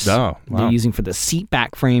process. Oh, wow. They're using for the seat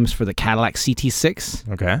back frames for the Cadillac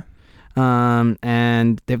CT6. Okay.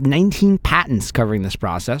 And they have 19 patents covering this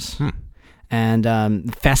process.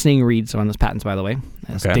 And fascinating reads on those patents, by the way.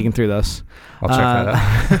 I was digging through those. I'll check that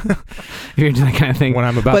out. If you're into that kind of thing. When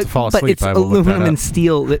I'm about to fall asleep, I will look that up. But it's aluminum and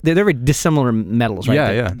steel. They're very dissimilar metals, right?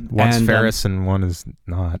 Yeah. One's ferrous and one is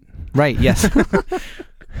not. Right, yes.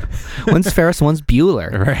 One's ferrous, one's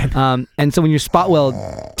Bueller. Right. And so when you spot weld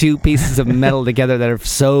two pieces of metal together that are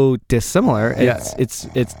so dissimilar, it's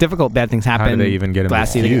difficult. Bad things happen. How do they even get them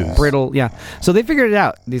glassy, to fuse? They get brittle. Yeah. So they figured it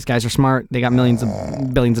out. These guys are smart. They got billions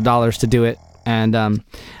of dollars to do it, and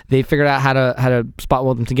they figured out how to spot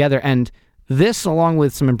weld them together. And this, along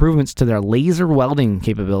with some improvements to their laser welding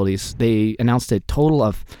capabilities, they announced a total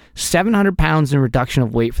of 700 pounds in reduction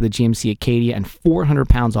of weight for the GMC Acadia and 400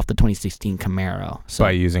 pounds off the 2016 Camaro. So,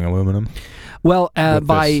 by using aluminum? Well, with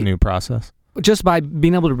this new process? just by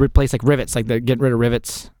being able to replace like rivets, like get rid of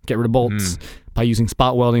rivets, get rid of bolts by using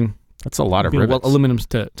spot welding. That's a lot of rivets. Aluminums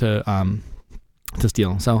to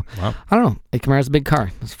steel. So I don't know. A Camara's a big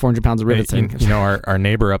car. It's 400 pounds of rivets. Our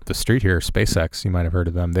neighbor up the street here, SpaceX, you might have heard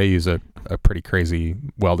of them. They use a pretty crazy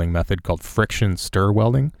welding method called friction stir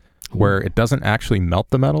welding, where it doesn't actually melt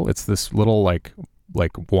the metal. It's this little like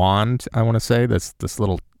wand, I want to say. That's this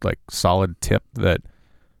little like solid tip that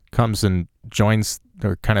comes and joins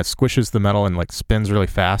or kind of squishes the metal and like spins really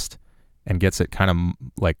fast and gets it kind of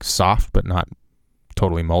like soft but not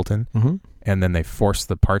totally molten. And then they force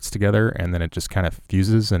the parts together, and then it just kind of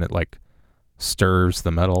fuses and it like stirs the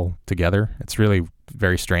metal together. It's really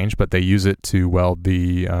very strange, but they use it to weld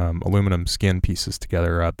the aluminum skin pieces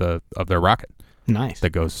together of their rocket. Nice. That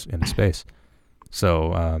goes into space.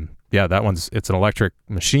 So that it's an electric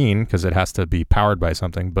machine because it has to be powered by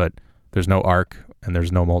something, but there's no arc and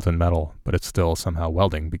there's no molten metal, but it's still somehow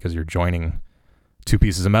welding because you're joining two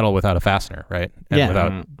pieces of metal without a fastener, right? And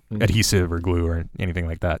without adhesive or glue or anything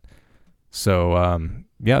like that. So,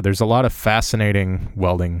 there's a lot of fascinating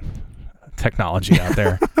welding technology out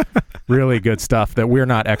there. Really good stuff that we're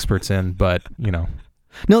not experts in, but, No,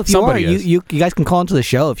 if you are, you guys can call into the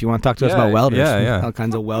show if you want to talk to us about welders. Yeah. All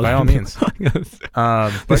kinds of welding. By all means.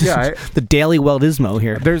 But yeah. The daily weldismo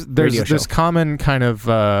here. There's this common kind of,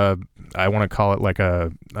 I want to call it like a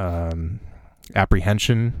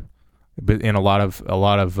apprehension in a lot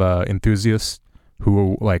of enthusiasts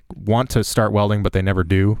who like want to start welding, but they never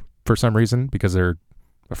do. For some reason, because they're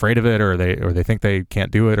afraid of it or they think they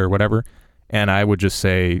can't do it or whatever. And I would just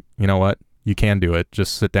say, you know what, you can do it.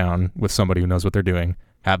 Just sit down with somebody who knows what they're doing,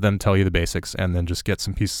 have them tell you the basics, and then just get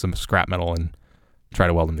some pieces of scrap metal and try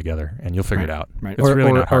to weld them together, and you'll figure it out. Right. It's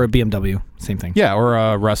really not hard. Or a BMW, same thing. Yeah, or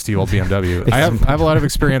a rusty old BMW. I have a lot of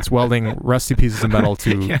experience welding rusty pieces of metal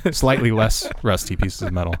to slightly less rusty pieces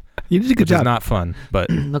of metal. You did a good job. It's not fun,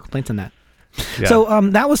 but no complaints on that. Yeah. So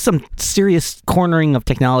that was some serious cornering of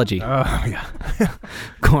technology. Oh yeah,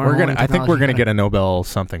 I think we're gonna get a Nobel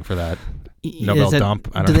something for that. Nobel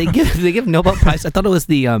dump. I don't know. Do they give Nobel Prize? I thought it was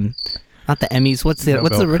the not the Emmys. What's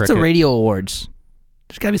the radio awards?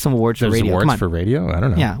 There's got to be some awards for radio. Awards for radio? I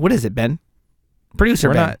don't know. Yeah. What is it, Ben?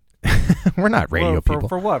 Producer Ben. We're not radio people.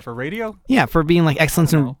 For what? For radio? Yeah, for being like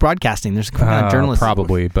excellence in broadcasting. There's journalists.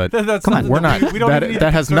 Probably, but come on, we're not.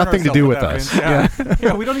 That has nothing to do with us. Yeah,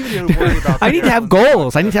 we don't even need to worry about that. I need to have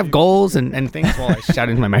goals. I need to have goals and things while I shout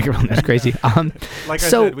into my microphone. That's crazy. Like I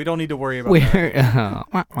said, we don't need to worry about that.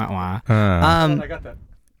 I got that.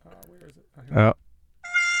 Where is it?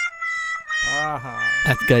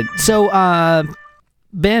 That's good. So,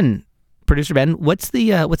 Ben. Producer Ben, what's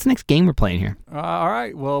the next game we're playing here? All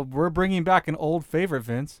right. Well, we're bringing back an old favorite,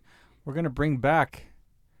 Vince. We're going to bring back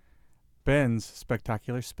Ben's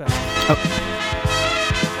Spectacular Specs. Oh.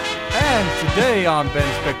 And today on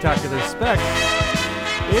Ben's Spectacular Specs,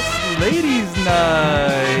 it's Ladies'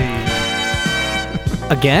 Night.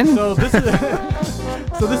 Again? So this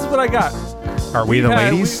is what I got. Are we the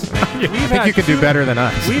ladies? I think you could do better than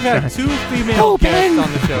us. We've had two female guests on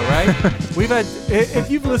the show, right? We've had, if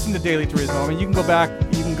you've listened to Daily Turismo, I mean, you can go back,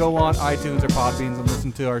 you can go on iTunes or Podbeans and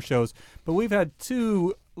listen to our shows. But we've had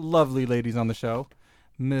two lovely ladies on the show,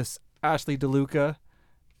 Miss Ashley DeLuca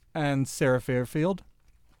and Sarah Fairfield.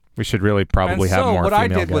 We should really probably have more female guests. So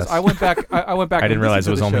what I did was I went back. I didn't realize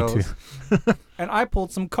it was only two. And I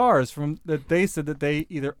pulled some cars from that they said that they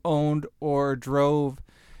either owned or drove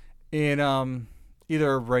in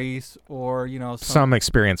either a race or some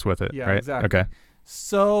experience with it. Yeah, right? Exactly. Okay.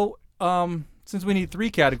 So since we need 3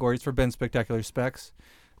 categories for Ben's Spectacular Specs,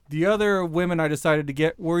 the other women I decided to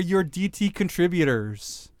get were your DT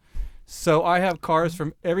contributors. So I have cars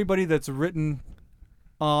from everybody that's written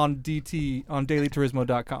on DT on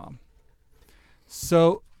dailyturismo.com.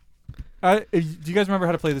 So do you guys remember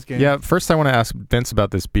how to play this game? Yeah. First, I want to ask Vince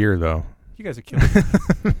about this beer, though. You guys are killing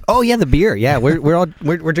me. Oh yeah, the beer. Yeah,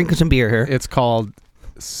 we're drinking some beer here. It's called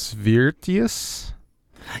Svirtius.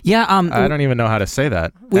 Yeah. I don't even know how to say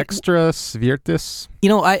that. Extra Svirtis.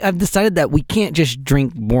 I've decided that we can't just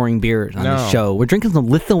drink boring beers on this show. We're drinking some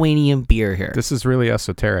Lithuanian beer here. This is really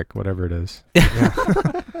esoteric, whatever it is.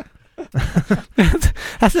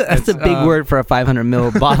 That's a big word for a 500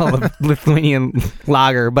 ml bottle of Lithuanian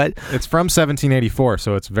lager, but it's from 1784,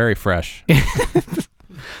 so it's very fresh.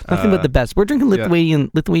 Nothing but the best. We're drinking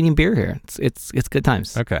Lithuanian beer here. It's good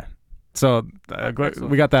times. Okay, so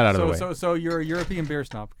we got that out of the way. So you're a European beer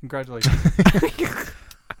snob. Congratulations.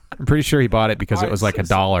 I'm pretty sure he bought it because it was like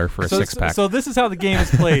 $1 for a 6-pack. So this is how the game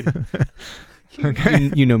is played.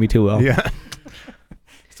 Okay. You know me too well. Yeah.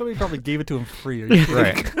 Somebody probably gave it to him free. Are you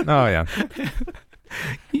right. Oh yeah.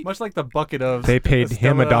 Much like the bucket of. They paid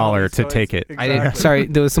him $1 to take it. Exactly. I didn't. Sorry,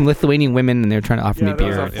 there was some Lithuanian women, and they were trying to offer me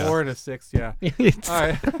beer. There was a 4 and a 6. Yeah. All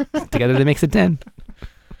right. Together that makes it 10.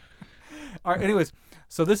 All right. Anyways,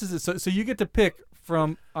 so this is it. So you get to pick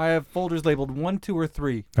from. I have folders labeled 1, 2, or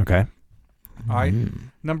 3. Okay. All right.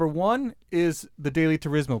 Number 1 is the Daily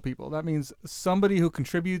Turismo people. That means somebody who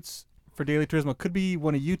contributes for Daily Turismo. Could be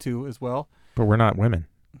one of you two as well. But we're not women.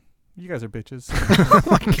 You guys are bitches. Oh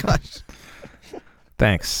my gosh.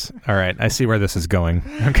 Thanks. All right. I see where this is going.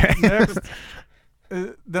 Okay. Next,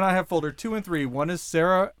 then I have folder 2 and 3. One is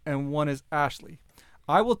Sarah and one is Ashley.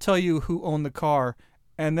 I will tell you who owned the car,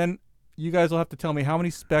 and then you guys will have to tell me how many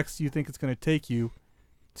specs you think it's going to take you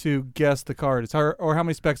to guess the car it is, or how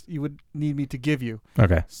many specs you would need me to give you.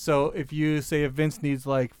 Okay. So if you say if Vince needs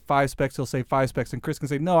like 5 specs, he'll say 5 specs, and Chris can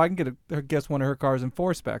say, no, I can guess one of her cars in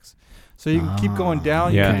 4 specs. So you can keep going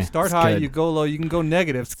down. Yeah. You can start That's high, good. you go low, you can go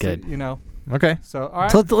negative. That's good. You know. Okay. So all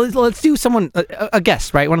right. So let's do someone a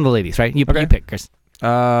guess, right? One of the ladies, right? You pick, Chris.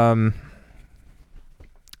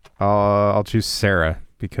 I'll choose Sarah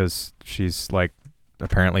because she's like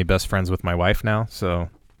apparently best friends with my wife now. So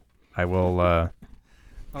I will.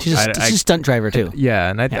 She's a stunt driver too. Yeah,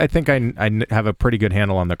 and I think I have a pretty good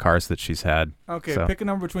handle on the cars that she's had. Okay, so. pick a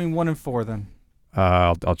number between 1 and 4 then.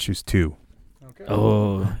 I'll choose 2. Okay.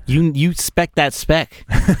 Oh, you spec that spec.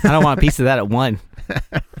 I don't want a piece of that at 1.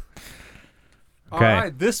 Okay. All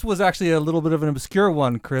right, this was actually a little bit of an obscure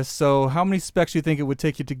one, Chris. So how many specs do you think it would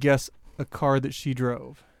take you to guess a car that she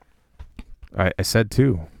drove? I said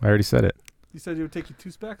 2. I already said it. You said it would take you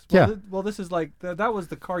 2 specs? Yeah. Well, this is like, that was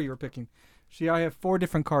the car you were picking. I have 4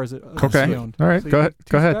 different cars that Okay. she owned. All right, So go you ahead. get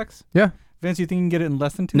 2 Go ahead. specs? Yeah. Vince, you think you can get it in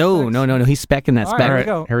less than 2 No, specs? no. He's specking that All spec. right.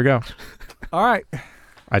 All we go. Here we go. All right.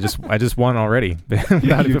 I just won already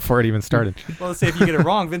before it even started. Well, let's say if you get it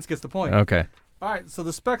wrong, Vince gets the point. Okay. All right, so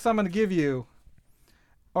the specs I'm going to give you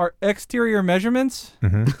are exterior measurements.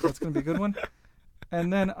 Mm-hmm. That's going to be a good one.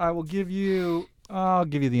 And then I'll give you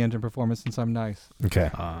the engine performance since I'm nice. Okay.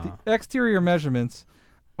 The exterior measurements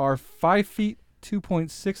are 5 feet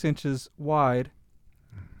 2.6 inches wide,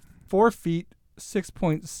 4 feet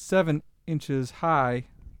 6.7 inches high.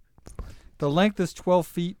 The length is 12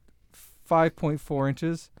 feet 5.4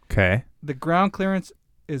 inches. Okay. The ground clearance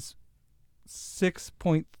is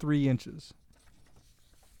 6.3 inches.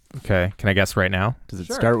 Okay. Can I guess right now? Does it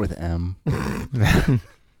Sure. start with M?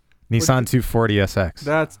 Nissan 240 SX.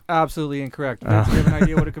 That's absolutely incorrect. Vince, do you have an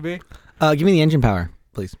idea what it could be? Give me the engine power,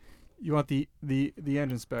 please. You want the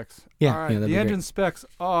engine specs? Yeah, All right. yeah, that'd The be engine great. specs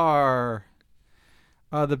are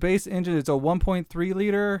the base engine. It's a 1.3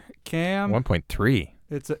 liter cam. 1.3.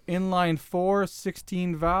 It's an inline 4,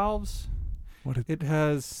 16 valves. What is- It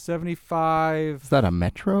has 75. Is that a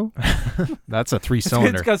Metro? That's a It's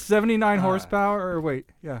 3-cylinder. got 79 horsepower. Or wait,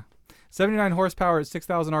 yeah, 79 horsepower at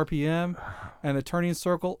 6,000 RPM, and the turning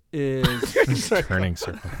circle is Turning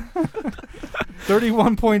circle.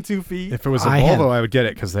 31.2 feet. If it was a I Volvo, have- I would get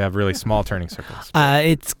it because they have really small turning circles.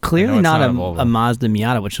 It's clearly it's not not a a Volvo. Mazda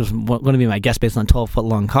Miata, which was going to be my guess based on a 12-foot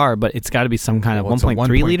long car, but it's got to be some kind of Well, it's a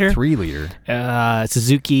 1.3 liter. 1.3 liter.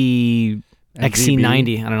 Suzuki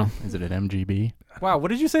XC90. I don't know. Is it an MGB? Wow, what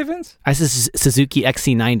did you say, Vince? I said Suzuki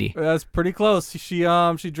XC90. That's pretty close. She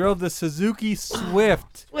drove the Suzuki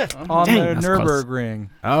Swift on Dang, the that's close. Nürburgring.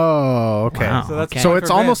 Oh, okay. Wow. So that's Okay. So fine it's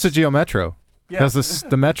for almost a Vince. Geo Metro. Yeah. Because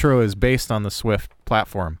the Metro is based on the Swift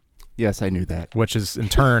platform, Yes, I knew that. which is in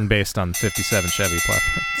turn based on the 57 Chevy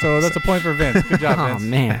platform. So that's a point for Vince. Good job, Oh Vince.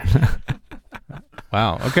 man.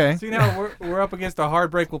 Wow. Okay. See, now we're up against a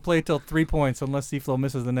hard break. We'll play till 3 points unless Cflo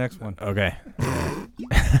misses the next one. Okay.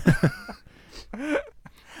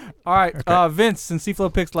 All right, Okay. Vince, since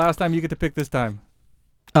Cflo picked last time, you get to pick this time.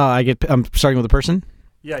 I'm starting with a person.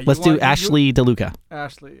 Yeah, Let's do Ashley DeLuca.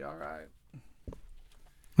 Ashley, all right.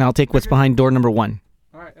 And I'll take what's behind door number 1.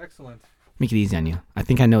 All right, excellent. Make it easy on you. I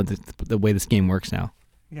think I know the way this game works now.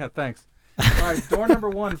 Yeah, thanks. All right, door number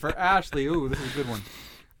 1 for Ashley. Ooh, this is a good one.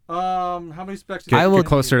 How many specs? Get, I will- get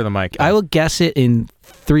closer to the mic. I will guess it in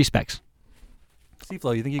 3 specs.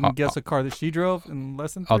 Cflo, you think you can guess a car that she drove in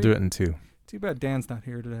less than 3? I'll do it in 2. Too bad Dan's not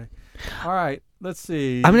here today. All right, let's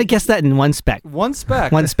see. I'm going to guess that in 1 spec. 1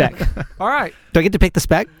 spec. 1 spec. All right, Do I get to pick the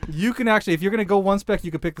spec? you can actually, if you're going to go 1 spec,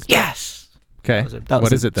 you can pick the spec. Yes. Okay. That was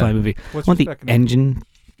What is it Sorry, then? movie. What's I want your the spec? engine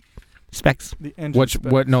specs. The engine Which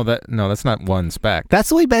spec. what? No, that's not one spec. That's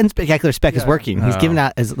the way Ben's spectacular spec is Yeah. working. He's Oh. giving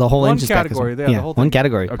out as the whole One engine category, spec. yeah, the whole one thing.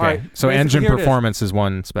 category. Okay. All right, So basically, engine here it is. performance is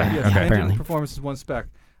one spec. Yes, Yeah, Okay. engine apparently. performance is 1 spec.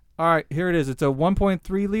 All right, here it is. It's a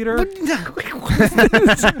 1.3 liter. Are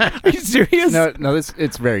you serious? No,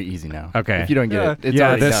 it's very easy now. Okay. If you don't get Yeah. it, it's Yeah,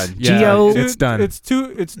 already this- done. yeah, Geo- it's done. It's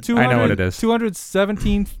 200. I know what it is.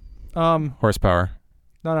 217 Horsepower.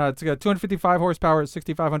 No, it's got 255 horsepower at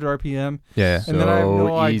 6,500 RPM. Yeah. And then I have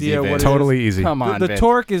no idea what Totally easy. Come on, the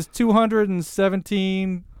torque is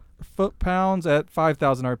 217 foot-pounds at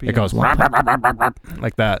 5,000 RPM. It goes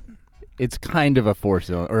like that, It's kind of a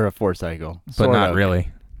four-cylinder or a four-cycle, but sort not of. really.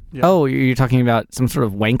 Yeah. Oh, you're talking about some sort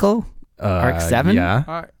of Wankel? RX-7? Yeah.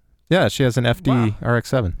 All right. Yeah, she has an FD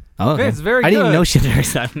RX-7. Oh, okay. Vince, very I didn't even good. know she had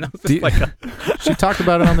RX-7. She talked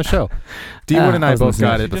about it on the show. Dwood and I I was both listening.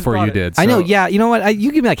 got She it just before bought you it. did. I know, so- yeah. You know what?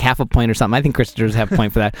 You give me like half a point or something. I think Chris deserves half a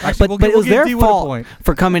point for that. Actually, but we'll it was give their Dwood a fault point.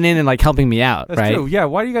 for coming in and like helping me out, That's right? true. Yeah.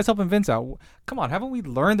 Why are you guys helping Vince out? Come on, haven't we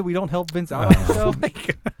learned that we don't help Vince out on the show?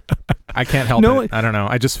 I can't help No, it. I don't know.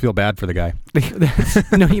 I just feel bad for the guy.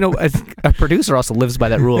 No, you know, a producer also lives by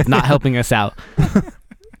that rule of not helping us out.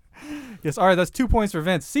 Yes. All right. That's 2 points for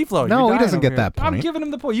Vince. Cflo. No, you're he dying doesn't over get here. that I'm point. giving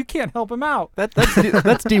him the point. You can't help him out.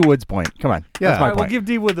 That's D Wood's point. Come on. Yeah. That's All my right. We'll point. give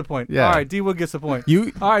D Wood the point. Yeah. All right. D Wood gets the point.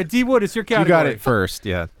 You All right. D Wood, it's your category. got it first.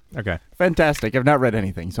 Yeah. Okay. Fantastic. I've not read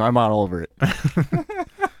anything, so I'm all over it.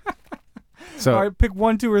 So All right. Pick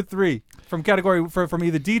 1, 2, or 3 from category from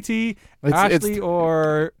either DT, Ashley,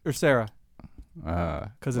 or Sarah.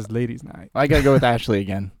 Because it's ladies' night. I gotta go with Ashley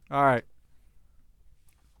again. All right.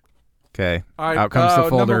 okay. All right. Out comes the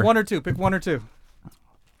folder. Number 1 or 2. Pick 1 or 2.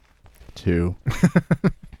 2.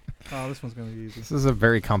 Oh, this one's gonna be easy. This is a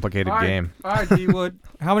very complicated All right. game. All right, D Wood.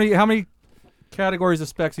 How many categories of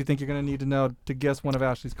specs do you think you're gonna need to know to guess one of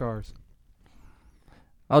Ashley's cars?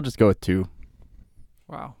 I'll just go with 2.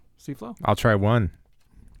 Wow. Cflo. I'll try one.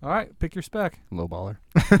 All right. Pick your spec. Low baller.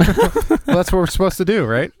 Well, that's what we're supposed to do,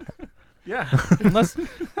 right? Yeah. Unless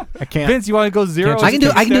I can't. Vince, you want to go 0? I can do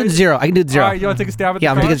it 0. I can do it 0. All right. You want to take a stab at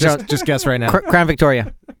Yeah, the I'm car? taking 0. Just guess right now. Crown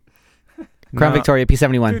Victoria. Crown No. Victoria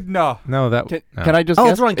P71. Dude, no. No, that. Can, no. I just Oh,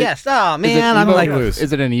 guess? it's wrong guess. Oh, Is it man. I'm Evo? like, lose.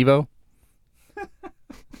 Is it an Evo?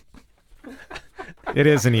 It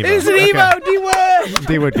is an Evo. it's an Okay. Evo, D-Wood.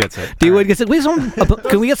 D-Wood gets it. D-Wood gets it.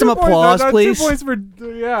 Can we get some 2 points. applause, No, please? 2 points for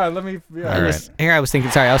yeah. Let me. Yeah. All right. Here I was thinking.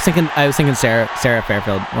 Sorry, I was thinking Sarah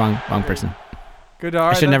Fairfield. Wrong person. Good. All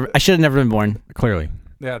right. I should have never been born. Clearly.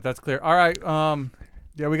 Yeah, that's clear. All right.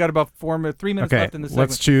 Yeah, we got about 3 minutes Okay. left in this segment.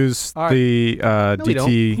 Let's choose All right. the we don't.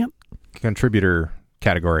 DT Yep. contributor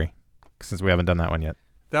category since we haven't done that one yet.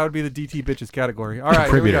 That would be the DT bitches category. All right,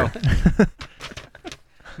 here we go.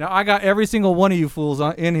 Now I got every single one of you fools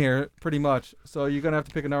in here, pretty much. So you're gonna have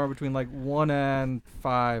to pick a number between like 1 and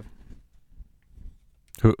 5.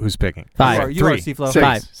 Who's picking? 5. You are 3. Cflo.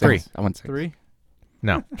 5. 3. I want 6. 3.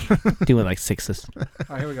 No. Doing like 6s. All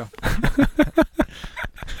right, here we go.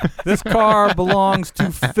 This car belongs to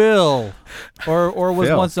Phil, or was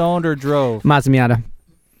Phil. once owned or drove. Mazda Miata.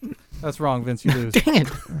 That's wrong, Vince. You lose. Dang it.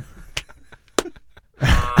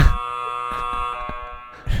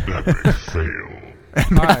 All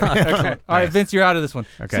right, excellent. All right, Vince, you're out of this one.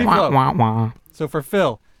 Okay. Cflo. Wah, wah, wah. So for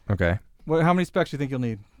Phil, Okay. how many specs do you think you'll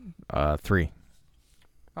need? 3.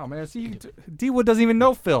 Oh man, see, D-Wood doesn't even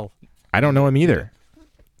know Phil. I don't know him either.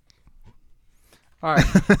 All right,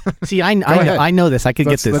 See, ahead. I know this. I could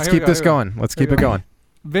get Let's this. Here we keep go, this here we go. going. Let's Here keep we it go. going.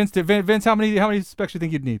 Vince, how many specs do you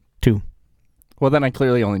think you'd need? 2. Well, then I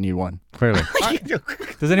clearly only need 1. Clearly.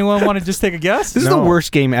 Does anyone want to just take a guess? This is No. the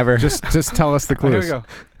worst game ever. just tell us the All right, clues.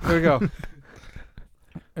 here we go.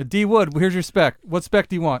 D-Wood, here's your spec. What spec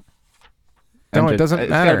do you want? No, Engine. it doesn't It's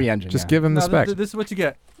matter. gotta be engine, Just yeah. give him the No, spec. This is what you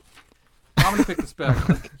get. I'm gonna pick the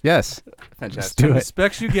spec. Yes. Fantastic. Do And the it.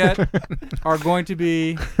 specs you get are going to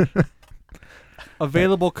be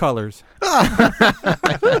available colors.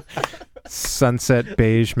 Sunset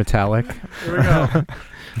beige metallic. Here we go.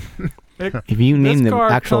 If you name This the car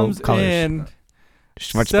actual comes colors. in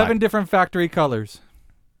Schwarz 7 black. different factory colors.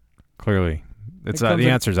 Clearly. It's It comes the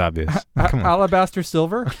in- answer's obvious. Come on. Alabaster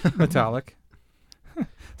silver, metallic.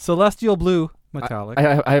 Celestial blue, metallic.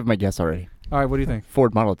 I have my guess already. All right, what do you think?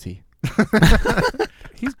 Ford Model T.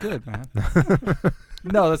 He's good, man.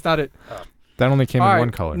 No, that's not it. That only came All in right, one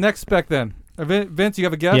color. next spec then. Vince, you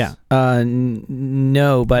have a guess? Yeah.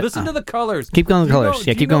 No, but Listen to the colors. keep going with Do you colors. know- Yeah,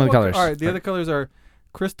 do keep you going know with what- colors. All right, the other colors are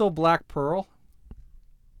crystal black pearl,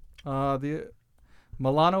 the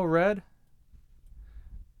Milano red,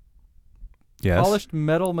 Yes. polished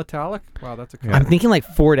metal metallic. Wow, that's a color. Yeah. I'm thinking like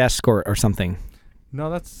Ford Escort or something.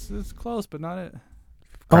 No, it's close, but not it.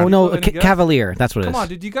 Oh no, Any guess? Cavalier. That's what it is. Come on,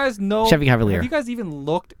 did you guys know? Chevy Cavalier. Have you guys even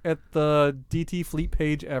looked at the DT fleet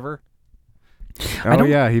page ever? I Oh don't-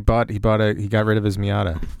 yeah, he got rid of his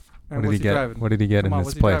Miata. And What did what's he get? driving? What did he get Come in on, his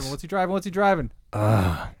what's he place? driving? What's he driving? What's he driving?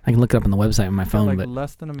 I can look it up on the website on my phone, like but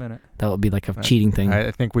less than a minute. that would be like a cheating thing.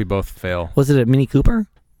 I think we both fail. Was it a Mini Cooper?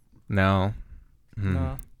 No.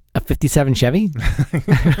 No. A 57 Chevy?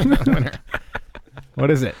 What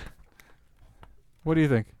is it? What do you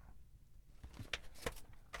think?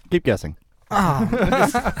 Keep guessing.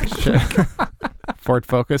 Ford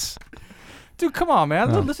Focus. Dude, come on,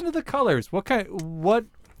 man. Listen to the colors. What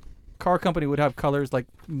car company would have colors like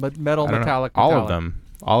metal, metallic? All of them.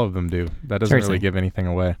 All of them do. That doesn't really give anything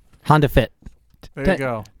away. Honda Fit. There you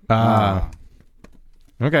go.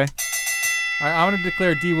 Okay. I'm going to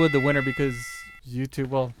declare D-Wood the winner because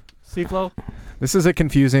Cflo. This is a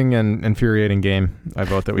confusing and infuriating game. I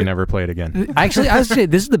vote that we never play it again. Actually, I would say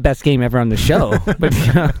this is the best game ever on the show. But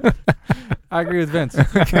I agree with Vince. All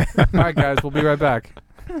right, guys. We'll be right back.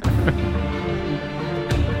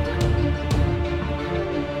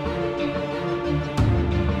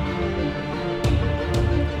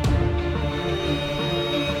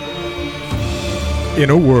 In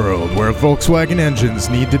a world where Volkswagen engines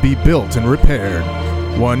need to be built and repaired,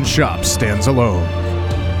 one shop stands alone.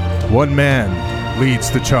 One man leads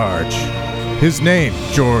the charge. His name,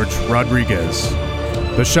 George Rodriguez.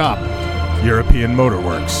 The shop, European Motor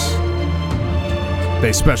Works.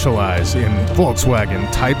 They specialize in Volkswagen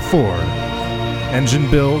Type 4, engine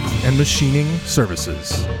build and machining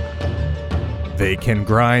services. They can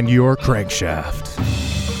grind your crankshaft.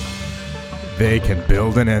 They can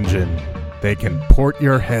build an engine. They can port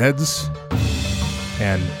your heads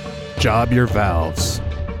and job your valves.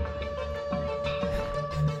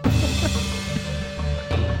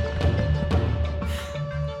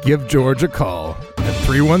 Give George a call at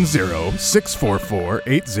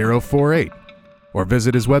 310-644-8048 or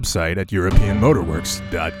visit his website at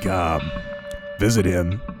EuropeanMotorWorks.com. Visit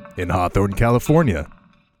him in Hawthorne, California,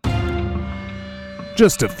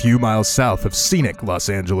 just a few miles south of scenic Los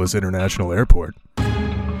Angeles International Airport.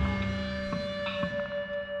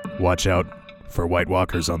 Watch out for White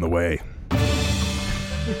Walkers on the way.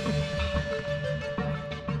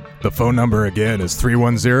 The phone number again is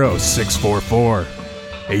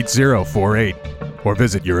 310-644-8048 or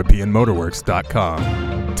visit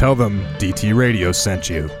EuropeanMotorWorks.com. Tell them DT Radio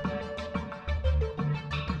sent you.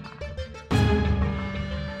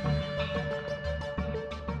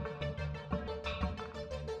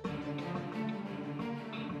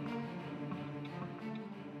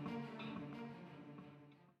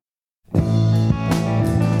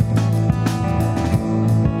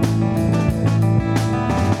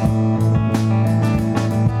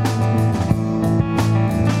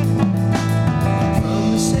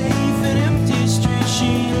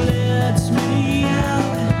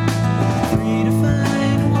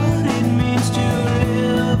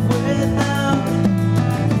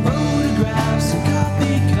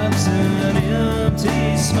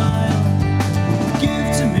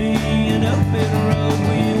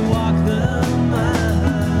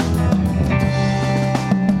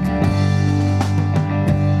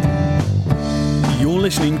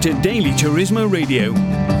 Listening to Daily Turismo Radio.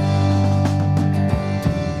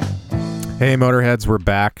 Hey Motorheads, we're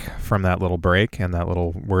back from that little break and that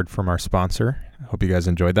little word from our sponsor. Hope you guys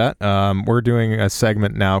enjoyed that. We're doing a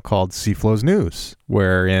segment now called Cflo's News,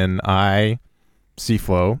 wherein I,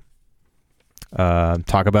 Cflo,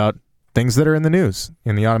 talk about things that are in the news,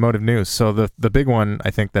 in the automotive news. So the big one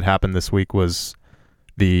I think that happened this week was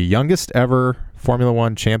the youngest ever Formula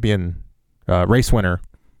One champion, race winner,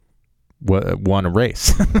 won a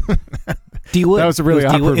race. D-Wood. That was a really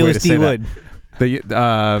awkward way to say D-Wood.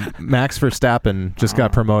 that. Max Verstappen just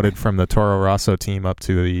got promoted from the Toro Rosso team up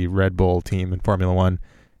to the Red Bull team in Formula One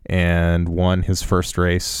and won his first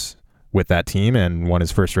race with that team and won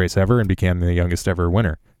his first race ever and became the youngest ever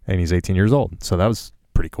winner. And he's 18 years old. So that was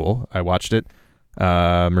pretty cool. I watched it.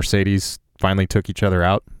 Mercedes finally took each other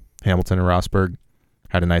out. Hamilton and Rosberg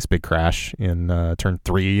had a nice big crash in turn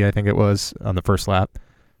 3, I think it was, on the first lap.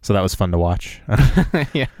 So that was fun to watch.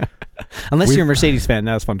 Yeah. Unless you're a Mercedes fan,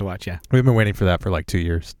 that was fun to watch, yeah. We've been waiting for that for like 2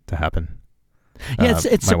 years to happen. Yeah,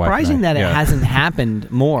 it's surprising that it hasn't happened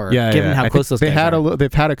more, given how close those guys are.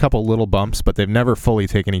 They've had a couple little bumps, but they've never fully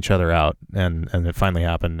taken each other out, and it finally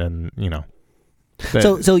happened, and, you know.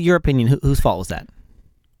 So your opinion, whose fault was that?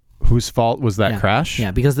 Whose fault was that crash? Yeah,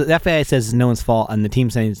 because the FAA says no one's fault, and the team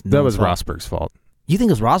says that was Rosberg's fault. You think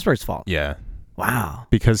it was Rosberg's fault? Yeah. Wow.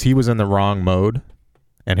 Because he was in the wrong mode.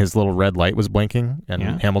 And his little red light was blinking,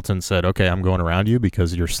 and Hamilton said, okay, I'm going around you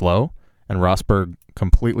because you're slow. And Rosberg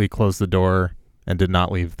completely closed the door and did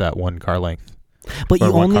not leave that one car length. But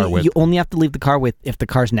you only have to leave the car width if the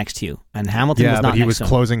car's next to you. And Hamilton was not next to him. Yeah, but he was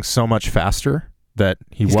closing so much faster that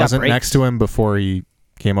he wasn't next to him before he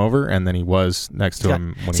came over, and then he was next to him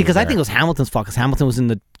when he was because I think it was Hamilton's fault, because Hamilton was in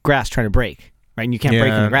the grass trying to brake, right? And you can't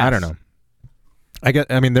brake in the grass. I don't know.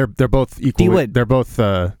 I mean, they're both equal. D-Wood. They're both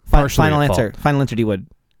partially Final at answer. fault. Final answer, D-Wood.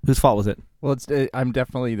 Whose fault was it? Well, I'm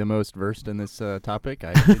definitely the most versed in this topic.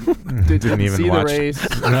 I didn't even see watch. the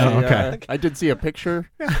race. Okay. I did see a picture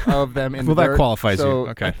of them in Well, the that dirt, qualifies you. so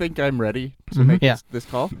Okay. I think I'm ready to make this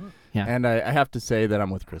call. Yeah. And I have to say that I'm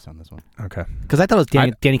with Chris on this one. Okay. Because I thought it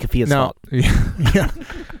was Danny Kafia's fault. Yeah.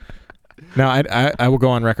 Now, I will go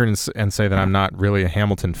on record and say that I'm not really a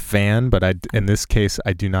Hamilton fan, but in this case,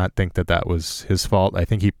 I do not think that was his fault. I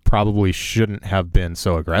think he probably shouldn't have been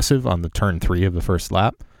so aggressive on the turn 3 of the first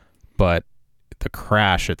lap, but the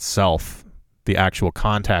crash itself, the actual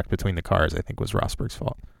contact between the cars, I think was Rosberg's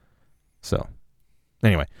fault. So,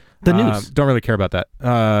 anyway. The news. Don't really care about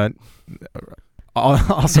that.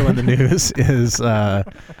 Also in the news is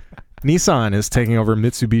Nissan is taking over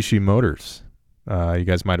Mitsubishi Motors. You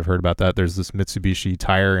guys might have heard about that. There's this Mitsubishi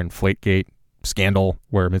tire inflategate scandal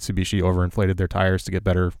where Mitsubishi overinflated their tires to get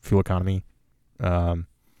better fuel economy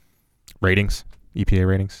ratings, EPA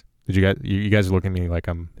ratings. Did you guys are looking at me like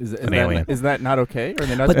I'm an alien? Is that not okay? Or are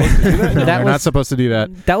they not supposed to do that? No, they're not supposed to do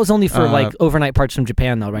that. That was only for like overnight parts from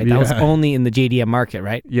Japan, though, right? That was only in the JDM market,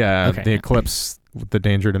 right? Yeah, Okay. the Eclipse, the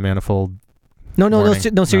danger to manifold. No,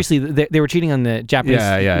 seriously, they were cheating on the Japanese.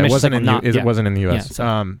 Yeah. It wasn't in the U.S.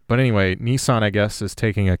 Yeah, but anyway, Nissan, I guess, is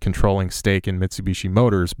taking a controlling stake in Mitsubishi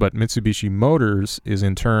Motors, but Mitsubishi Motors is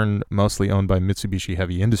in turn mostly owned by Mitsubishi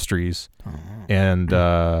Heavy Industries and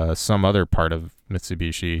some other part of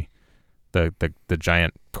Mitsubishi, the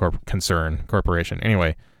giant corporation.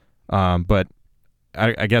 Anyway, but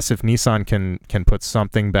I guess if Nissan can put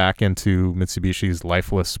something back into Mitsubishi's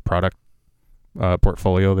lifeless product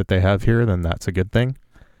portfolio that they have here, then that's a good thing.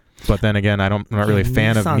 But then again, I'm not really a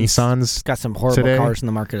fan of Nissan's. Got some horrible today. cars in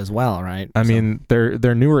the market as well, right? I mean,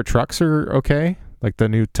 their newer trucks are okay. Like the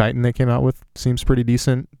new Titan they came out with seems pretty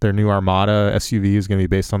decent. Their new Armada SUV is going to be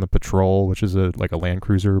based on the Patrol, which is like a Land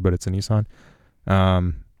Cruiser, but it's a Nissan.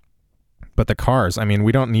 But the cars, I mean,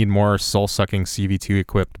 we don't need more soul-sucking CV2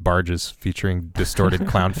 equipped barges featuring distorted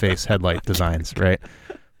clown face headlight designs, right?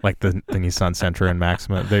 Like the Nissan Sentra and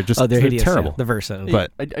Maxima. They're just they're hideous, terrible. Yeah. The Versa.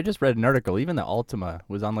 But I just read an article. Even the Altima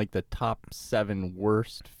was on like the top 7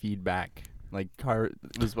 worst feedback. Like car,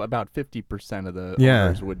 it was about 50% of the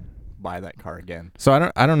owners would buy that car again.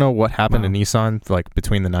 So I don't know what happened to Nissan like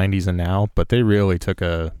between the 90s and now, but they really took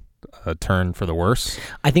a turn for the worse.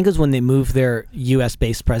 I think it was when they moved their U.S.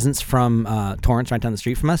 based presence from Torrance, right down the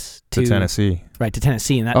street from us, to Tennessee. Right, to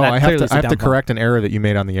Tennessee. And that I have to downfall. correct an error that you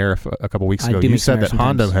made on the air a couple weeks ago. do You make said that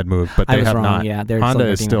sometimes. Honda had moved, but they have wrong, not. Yeah, Honda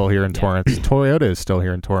is still here in Torrance. Toyota is still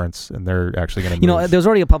here in Torrance, and they're actually going to move. You know, there was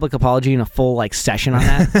already a public apology and a full like session on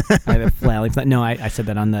that. No, I said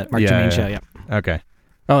that on the Mark Jermaine show. Yeah. Okay.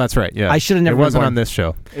 Oh, that's right. Yeah. I should have never. It wasn't on this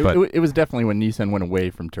show. It was definitely when Nissan went away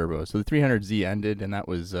from turbo. So the 300Z ended, and that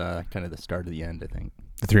was kind of the start of the end, I think.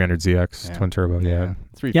 The 300ZX twin turbo. Yeah.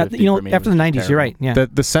 350 you know, for me after was the 90s, terrible. you're right. Yeah.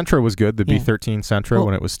 The Sentra was good. The B13 Sentra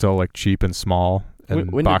when it was still like cheap and small and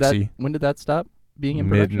boxy. When did that stop being in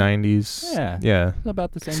Mid production? 90s. Yeah.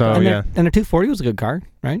 About the same So, time. And the 240 was a good car,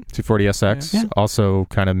 right? 240SX. Yeah. Also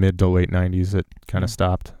kind of mid to late 90s. It kind of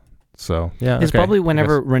stopped. So yeah, it's probably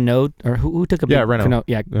whenever Renault or who took a big Renault.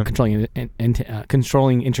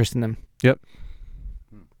 controlling interest in them. Yep.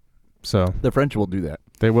 So the French will do that.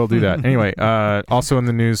 They will do that. Anyway, also in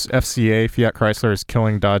the news, FCA, Fiat Chrysler is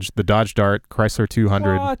killing the Dodge Dart, Chrysler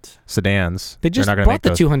 200 sedans. They just not gonna brought make the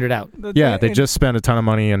those. 200 out. They just spent a ton of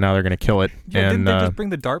money and now they're going to kill it. Yeah, and didn't they just bring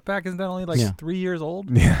the Dart back? Isn't that only like 3 years old?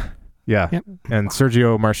 Yeah. Yep. And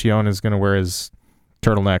Sergio Marchionne is going to wear his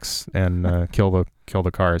turtlenecks and kill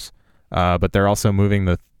the cars. But they're also moving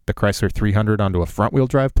the Chrysler 300 onto a front-wheel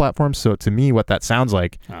drive platform. So to me, what that sounds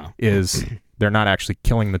like is they're not actually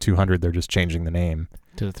killing the 200. They're just changing the name.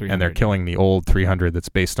 To the 300. And they're killing the old 300 that's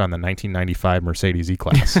based on the 1995 Mercedes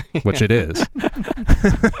E-Class, which it is.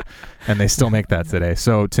 And they still make that today.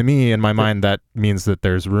 So to me, in my mind, that means that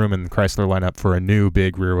there's room in the Chrysler lineup for a new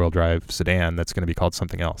big rear-wheel drive sedan that's going to be called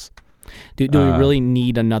something else. Do we really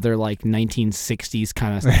need another like 1960s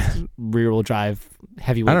kind of rear-wheel drive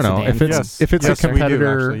heavyweight I don't know sedan? if it's a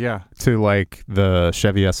competitor actually, to like the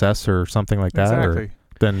Chevy SS or something like that. Exactly.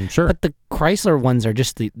 Then sure. But the Chrysler ones are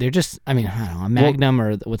I mean, I don't know, a Magnum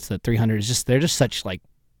or what's the 300 they're just such like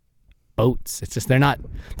boats. It's just they're not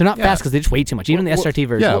fast because they just weigh too much. Even the SRT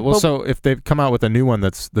version. Yeah. So if they've come out with a new one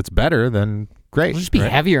that's better, then great. It'll just be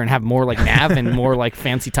heavier and have more like nav and more like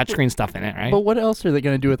fancy touchshreen stuff in it, right? But what else are they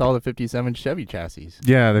going to do with all the 57 Chevy chassis?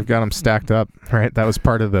 Yeah, they've got them stacked up, right? That was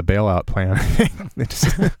part of the bailout plan.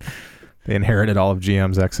 They inherited all of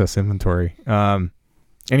GM's excess inventory.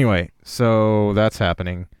 Anyway, so that's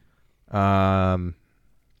happening. The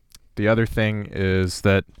other thing is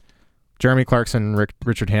that Jeremy Clarkson,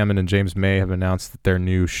 Richard Hammond, and James May have announced that their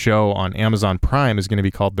new show on Amazon Prime is going to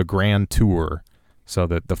be called The Grand Tour. So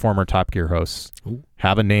the former Top Gear hosts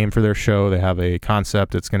have a name for their show. They have a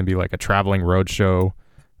concept. It's going to be like a traveling road show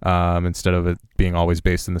instead of it being always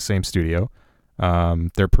based in the same studio.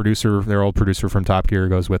 Their old producer from Top Gear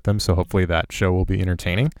goes with them, so hopefully that show will be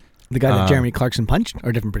entertaining. The guy that Jeremy Clarkson punched,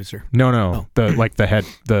 or a different producer? No.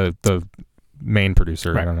 The main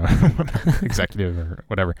producer. Right. I don't know, executive or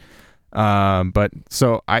whatever. But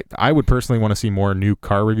so I would personally want to see more new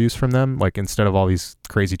car reviews from them. Like instead of all these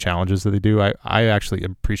crazy challenges that they do, I actually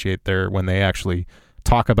appreciate when they actually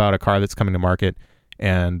talk about a car that's coming to market,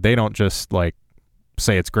 and they don't just like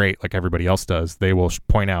say it's great like everybody else does. They will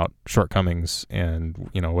point out shortcomings and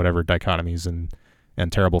whatever dichotomies and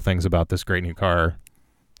terrible things about this great new car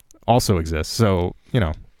also exist. So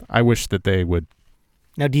I wish that they would.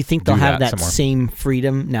 Now, do you think they'll have that same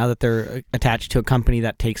freedom now that they're attached to a company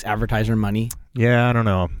that takes advertiser money? Yeah, I don't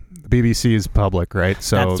know. The BBC is public, right?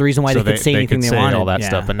 So that's the reason why they could say anything they wanted. All that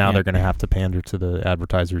stuff, but now they're going to have to pander to the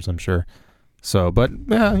advertisers, I'm sure. So, but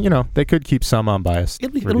they could keep some unbiased.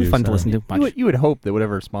 It'll be fun to listen to. You would hope that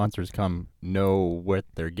whatever sponsors come know what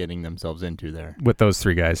they're getting themselves into there with those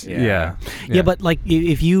three guys. Yeah, but like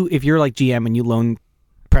if you're like GM and you loan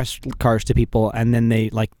press cars to people and then they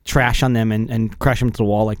like trash on them and crash them to the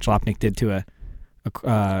wall like Jalopnik did to a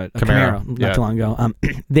Camaro not too long ago.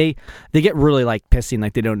 They get really like pissy and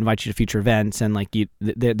like they don't invite you to future events and like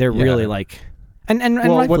they're really like and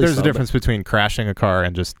there's a difference between crashing a car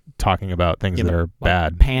and just talking about things that are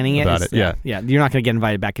bad, panning it about it. Yeah, you're not going to get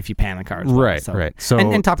invited back if you pan a car. Right. So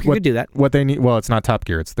and Top Gear could do that. What they need, it's not Top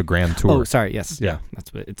Gear, it's the Grand Tour. Oh, sorry, yes, yeah,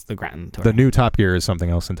 that's what it's the Grand Tour. The new Top Gear is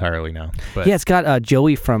something else entirely now. But it's got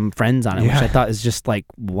Joey from Friends on it, which I thought is just like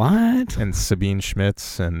what? And Sabine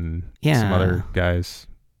Schmitz and some other guys.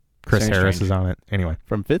 Chris Harris is on it. Anyway,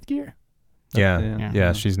 from Fifth Gear.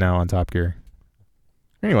 Yeah, she's now on Top Gear.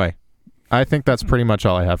 Anyway, I think that's pretty much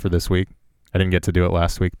all I have for this week. I didn't get to do it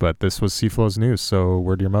last week, but this was Cflo's news, so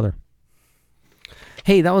word to your mother.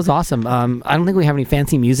 Hey, that was awesome. I don't think we have any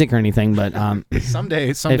fancy music or anything, but someday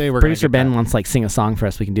if we're producer Ben wants like sing a song for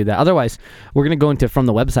us, we can do that. Otherwise, we're gonna go into from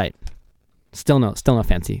the website. Still no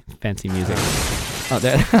fancy music. Oh,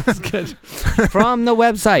 that's good. From the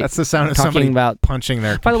website. That's the sound of somebody about punching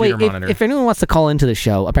their computer monitor. By the way, if anyone wants to call into the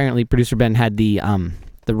show, apparently producer Ben had the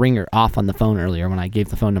ringer off on the phone earlier when I gave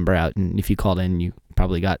the phone number out, and if you called in, you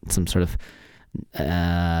probably got some sort of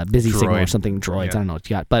busy signal or something. Droids, I don't know what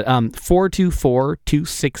you got, but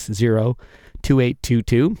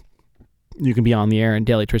 424-260-2822. You can be on the air in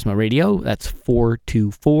Daily Turismo Radio. That's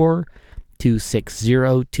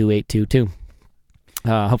 424-260-2822.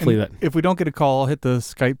 Hopefully if we don't get a call, I'll hit the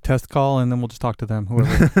Skype test call and then we'll just talk to them.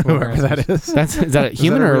 Whoever that is. Is that a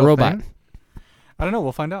human or a robot? Thing? I don't know.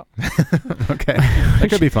 We'll find out. Okay, that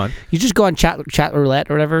could be fun. You just go on chat roulette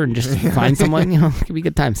or whatever and just find someone. It could be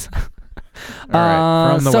good times. All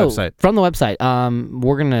right, from the website. From the website,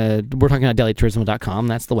 we're talking about dailyturismo.com.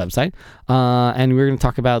 That's the website, and we're gonna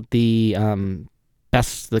talk about the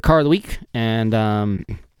car of the week. And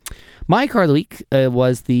my car of the week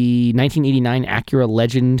was the 1989 Acura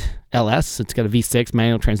Legend LS. It's got a V6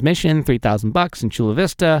 manual transmission, $3,000 in Chula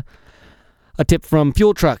Vista. A tip from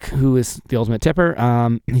Fuel Truck, who is the ultimate tipper.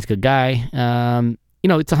 He's a good guy.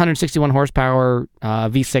 It's 161 horsepower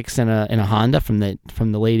V6 in a Honda from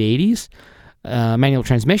the late 80s. Manual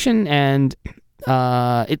transmission, and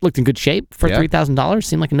it looked in good shape for $3,000.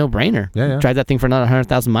 Seemed like a no-brainer. Yeah. Drive that thing for another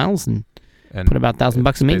 100,000 miles and put about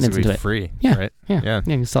 $1,000 in maintenance into it. Free. Yeah, right? Yeah.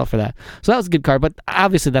 You can sell it for that. So that was a good car, but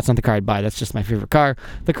obviously that's not the car I'd buy. That's just my favorite car.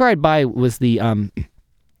 The car I'd buy was the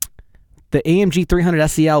AMG 300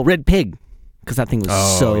 SEL Red Pig, because that thing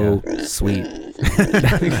was sweet.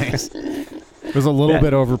 Nice. It was a little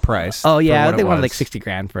bit overpriced. Oh yeah, they wanted like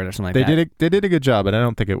 $60,000 for it or something like that. They did a good job, but I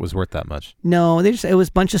don't think it was worth that much. No, it was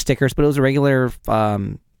a bunch of stickers, but it was a regular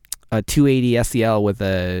a 280 SEL with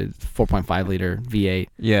a 4.5 liter V8.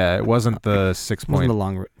 Yeah, it wasn't the 6. Wasn't the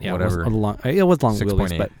long, whatever. It was long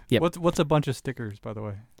wheelbase, but yeah. What's a bunch of stickers, by the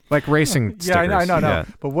way? Like racing stickers. Yeah, I know.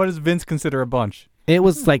 But what does Vince consider a bunch? It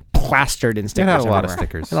was like plastered in stickers. It had a lot of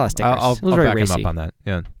stickers. I'll back him up on that.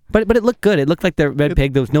 Yeah. But it looked good. It looked like the Red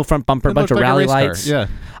Pig. There was no front bumper, a bunch of rally lights. Yeah.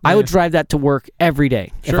 I would drive that to work every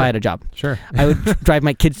day if I had a job. Sure. I would drive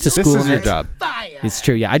my kids to school. This is your job. It's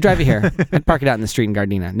true. Yeah, I drive it here. I'd park it out in the street in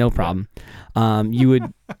Gardena. No problem.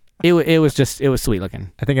 It was sweet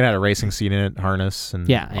looking. I think it had a racing seat in it, harness,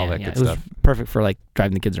 and all that good stuff. It was perfect for like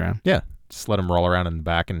driving the kids around. Yeah. Just let them roll around in the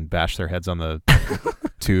back and bash their heads on the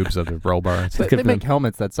tubes of the roll bar. They make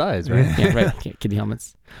helmets that size, right? Yeah, right. Kiddie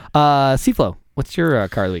helmets. Cflo, What's your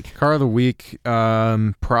car of the week? Car of the week,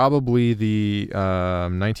 probably the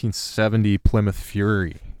 1970 Plymouth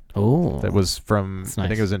Fury. Oh, that was from. Nice. I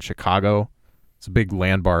think it was in Chicago. It's a big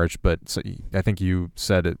land barge, but I think you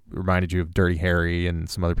said it reminded you of Dirty Harry, and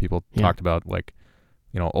some other people talked about like,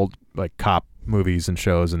 old like cop movies and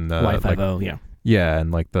shows and Y50, yeah,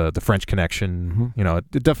 and like the French Connection. Mm-hmm.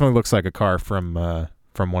 It definitely looks like a car from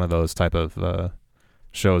one of those type of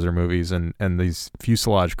shows or movies, and these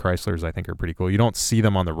fuselage Chryslers I think are pretty cool. You don't see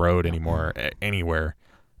them on the road anymore anywhere,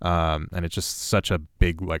 and it's just such a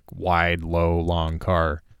big, like, wide, low, long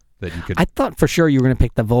car that you could. I thought for sure you were going to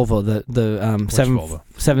pick the Volvo, the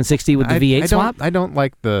 760 with the V8 swap. I don't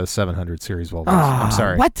like the 700 series Volvos. Oh, I'm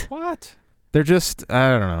sorry. What? They're just, I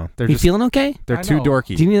don't know. They're You just feeling okay? They're too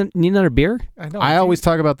dorky. Do you need another beer? I know. I always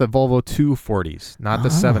talk about the Volvo 240s, not the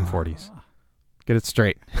 740s. Get it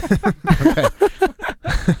straight. Okay.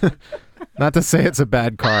 Not to say it's a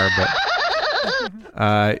bad car, but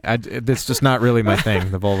it's just not really my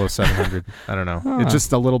thing, the Volvo 700. I don't know. It's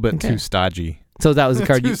just a little bit too stodgy. So that was the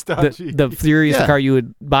car the Fury is the car you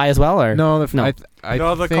would buy as well, or no? No.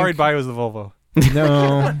 The car he'd buy was the Volvo.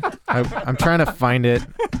 No, I'm trying to find it.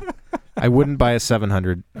 I wouldn't buy a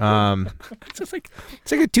 700. it's like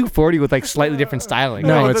a 240 with like slightly different styling.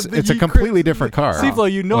 No, right? it's a completely different car.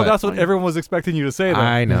 Cflo, that's what everyone was expecting you to say. Though.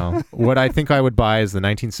 I know. What I think I would buy is the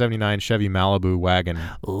 1979 Chevy Malibu wagon.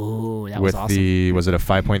 Ooh, that was with awesome. was it a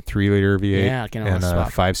 5.3 liter V8 Yeah, like an and LS a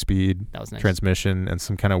swap. 5-speed That was nice. transmission and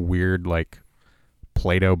some kind of weird like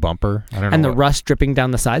Play-Doh bumper. I don't know. And the rust dripping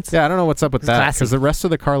down the sides. Yeah, I don't know what's up with that, classy. because the rest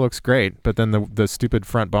of the car looks great, but then the stupid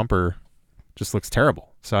front bumper just looks terrible.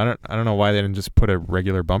 So I don't know why they didn't just put a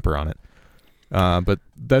regular bumper on it. But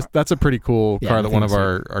that's a pretty cool car that one of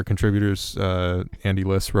our contributors, Andy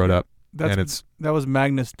Liss, wrote up. That was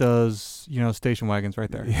Magnus does station wagons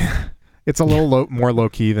right there. Yeah, it's a little more low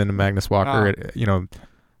key than a Magnus Walker.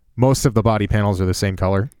 Most of the body panels are the same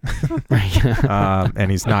color,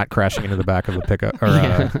 and he's not crashing into the back of a pickup or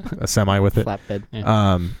a semi with it. Flatbed.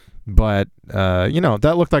 Yeah. But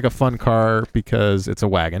that looked like a fun car because it's a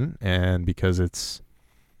wagon and because it's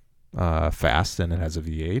fast and it has a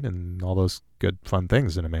V8 and all those good fun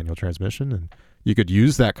things in a manual transmission, and you could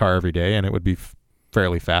use that car every day and it would be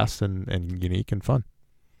fairly fast and unique and fun.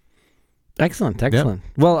 Excellent.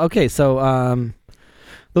 Well, okay, so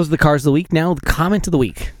those are the cars of the week. Now the comment of the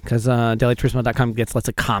week, because dailyturismo.com gets lots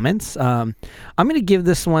of comments. I'm going to give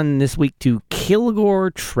this one this week to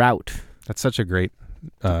Kilgore Trout. That's such a great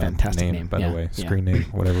fantastic name, by the way. Screen name,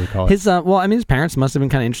 whatever we call it. His his parents must have been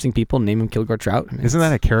kind of interesting people. Name him Kilgore Trout. Isn't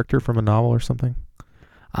that a character from a novel or something?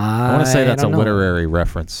 I want to say that's a literary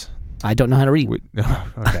reference. I don't know how to read.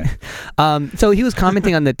 Okay. So he was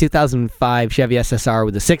commenting on the 2005 Chevy SSR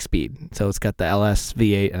with a 6-speed. So it's got the LS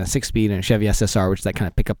V8 and a 6-speed and a Chevy SSR, which is that kind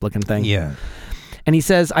of pickup looking thing. Yeah. And he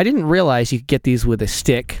says, I didn't realize you could get these with a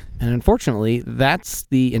stick. And unfortunately, that's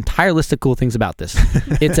the entire list of cool things about this.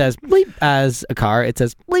 It says bleep as a car. It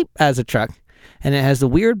says bleep as a truck. And it has the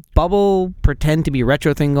weird bubble, pretend to be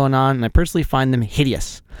retro thing going on. And I personally find them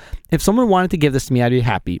hideous. If someone wanted to give this to me, I'd be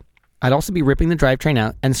happy. I'd also be ripping the drivetrain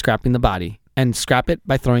out and scrapping the body. And scrap it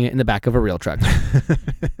by throwing it in the back of a real truck.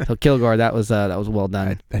 So Kilgore, that was well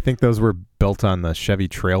done. I think those were built on the Chevy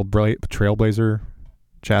Trailblazer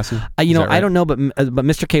chassis. I don't know, but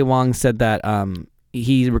Mr. K. Wong said that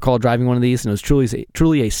he recalled driving one of these, and it was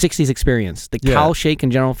truly a 60s experience. The cowl shake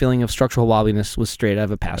and general feeling of structural wobbliness was straight out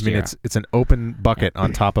of a past year. It's an open bucket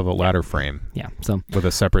on top of a ladder frame. Yeah, so with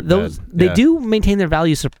a separate bed. They do maintain their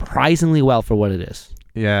value surprisingly well for what it is.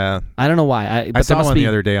 Yeah, I don't know why. I saw one the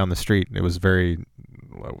other day on the street. It was very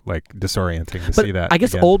disorienting to see that. I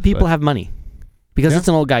guess old people have money. Because it's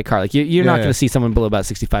an old guy car. Like you're not going to see someone below about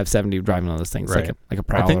 65, 70 driving one of those things, right. like a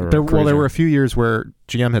Prowler. I think there were a few years where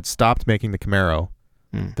GM had stopped making the Camaro,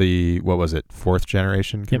 the fourth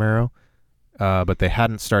generation Camaro, but they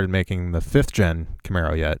hadn't started making the 5th gen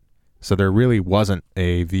Camaro yet. So there really wasn't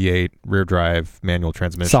a V8 rear drive manual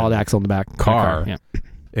transmission, solid axle in the back car.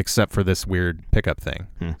 Except for this weird pickup thing.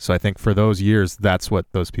 So I think for those years, that's what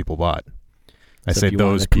those people bought. I say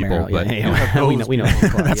those people, but we know.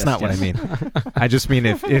 That's not what I mean. I just mean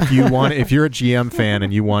if you're a GM fan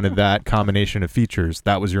and you wanted that combination of features,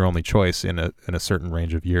 that was your only choice in a certain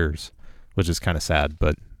range of years, which is kind of sad.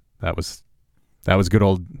 But that was good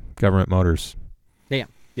old Government Motors. Yeah.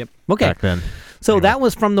 Yep. Okay. Back then. So that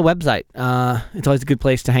was from the website. It's always a good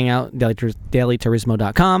place to hang out.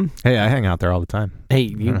 dailyturismo.com. Hey, I hang out there all the time. Hey,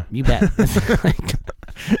 you bet.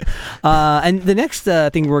 And the next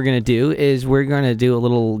thing we're going to do is we're going to do a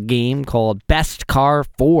little game called Best Car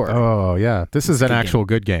 4. Oh, yeah. This is an actual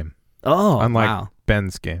good game. Oh, unlike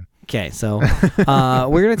Ben's game. Okay, so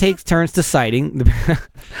we're going to take turns deciding. That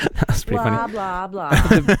was pretty funny. Blah, blah.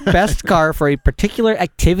 The best car for a particular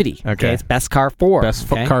activity. Okay. It's best car for. Best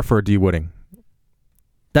car for Dwooding.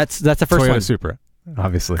 That's the first Toyota one. Supra,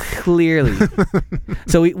 obviously. Clearly.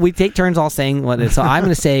 So we take turns all saying what it is. So I'm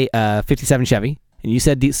going to say 57 Chevy. And you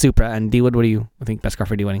said Supra. And D-Wood, what do you think best car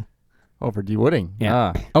for Dwooding? Oh, for Dwooding?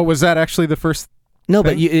 Yeah. Oh, was that actually the first? No,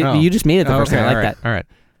 but you just made it the first okay, time. I like all right,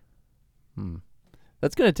 that. All right.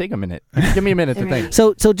 That's going to take a minute. Give me a minute to think.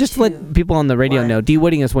 So just to let people on the radio know,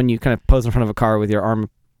 de-wooding is when you kind of pose in front of a car with your arm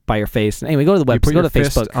by your face. Anyway, go to the website, go to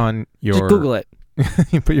Facebook. On your, just Google it.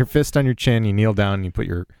 You put your fist on your chin, you kneel down, and you put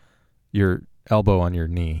your elbow on your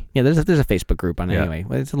knee. Yeah, there's a Facebook group on it anyway.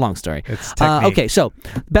 It's a long story. It's technique. Okay, so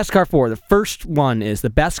best car for. The first one is the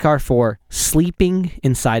best car for sleeping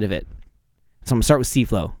inside of it. So I'm going to start with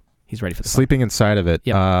Cflo. He's ready for this. Sleeping inside of it.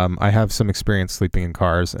 Yep. I have some experience sleeping in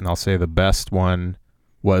cars, and I'll say the best one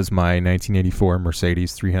was my 1984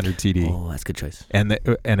 Mercedes 300 TD. Oh, that's a good choice. And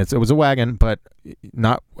it was a wagon, but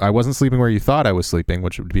I wasn't sleeping where you thought I was sleeping,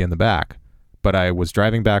 which would be in the back. But I was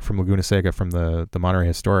driving back from Laguna Seca from the Monterey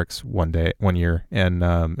Historics one year, and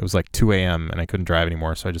it was like 2 a.m. and I couldn't drive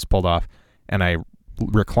anymore, so I just pulled off, and I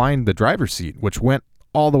reclined the driver's seat, which went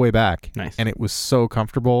all the way back. Nice. And it was so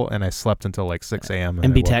comfortable, and I slept until like 6 a.m.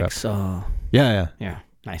 MB-Tex. Oh. Yeah.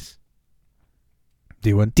 Nice.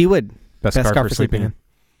 D-Wood? D-Wood. Best car for sleeping in.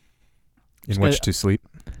 In which to sleep.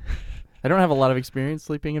 I don't have a lot of experience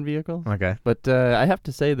sleeping in vehicles. Okay. But I have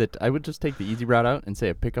to say that I would just take the easy route out and say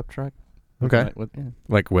a pickup truck. Okay.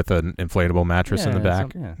 Like with an inflatable mattress in the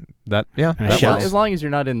back. That as long as you're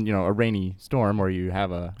not in a rainy storm or you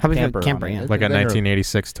have a camper. Yeah. Like a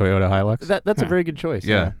 1986 Toyota Hilux. That's a very good choice.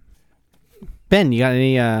 Yeah. Ben, you got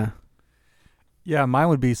any? Yeah, mine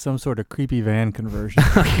would be some sort of creepy van conversion.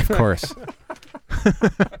 Of course.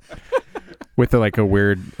 With a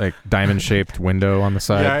weird diamond-shaped window on the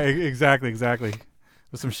side. Yeah, exactly.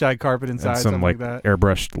 With some shag carpet inside, and some something like that.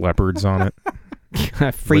 Airbrushed leopards on it.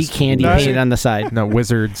 Free candy painted on the side. No,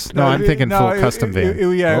 wizards. No, I'm thinking full custom van.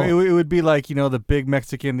 It would be like, the big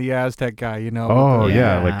Mexican, the Aztec guy, Oh,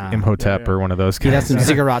 like Imhotep or one of those guys. He'd have some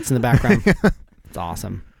ziggurats in the background. It's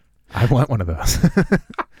awesome. I want one of those.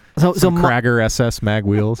 so Krager SS mag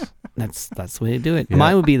wheels. That's the way to do it. Yeah.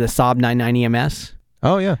 Mine would be the Saab 990 MS.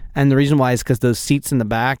 Oh, yeah. And the reason why is because those seats in the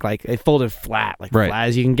back, they folded flat, flat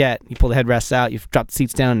as you can get. You pull the headrests out, you drop the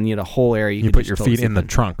seats down, and you had a whole area. You put your feet in the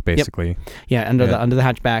trunk, basically. Yep. Yeah, under the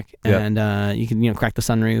hatchback, and you can crack the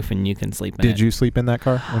sunroof and you can sleep in it. Did you sleep in that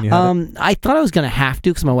car when you had it? I thought I was going to have to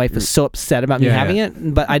because my wife was so upset about me having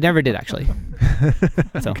it, but I never did actually.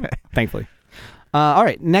 So thankfully. All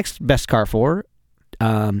right, next best car for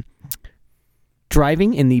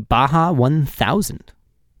driving in the Baja 1000.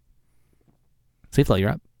 Cflo, you're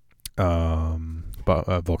up.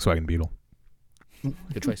 Volkswagen Beetle.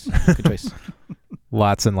 Good choice. Good choice.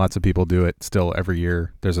 Lots and lots of people do it still every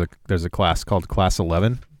year. There's a class called Class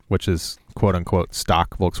 11, which is quote unquote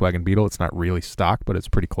stock Volkswagen Beetle. It's not really stock, but it's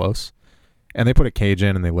pretty close. And they put a cage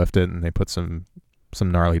in and they lift it and they put some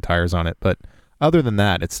gnarly tires on it. But other than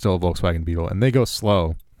that, it's still a Volkswagen Beetle, and they go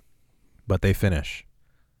slow, but they finish.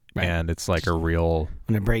 Right. And it's like a real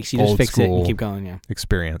when it breaks, you just fix it and keep going. Yeah.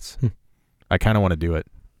 Experience. I kind of want to do it.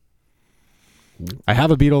 I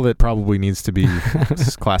have a Beetle that probably needs to be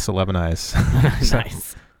Class 11-ized.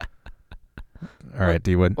 Nice. All right,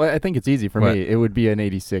 D-Wood. Well, I think it's easy for me. It would be an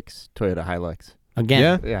 86 Toyota Hilux.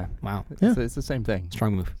 Again? Yeah. Wow. It's the same thing.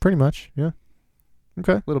 Strong move. Pretty much, yeah.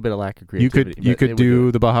 Okay. A little bit of lack of creativity. You could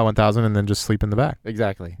do the Baja 1000 and then just sleep in the back.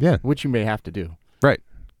 Exactly. Yeah. Which you may have to do. Right.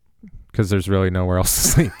 Because there's really nowhere else to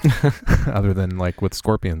sleep other than with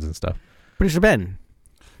Scorpions and stuff. Producer Ben.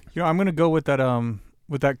 I'm gonna go with that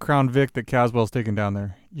Crown Vic that Caswell's taking down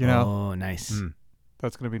there. Oh, nice.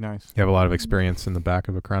 That's gonna be nice. You have a lot of experience in the back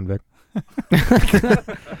of a Crown Vic.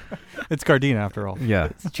 It's Gardena after all. Yeah,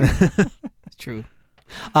 it's true. It's true.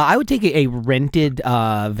 I would take a rented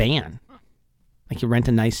van. Like you rent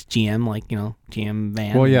a nice GM, GM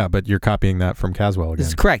van. Well, yeah, but you're copying that from Caswell again. This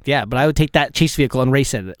is correct, yeah. But I would take that chase vehicle and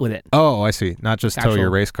race it with it. Oh, I see. Not just tow your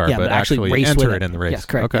race car, but actually enter it in the race. Yes,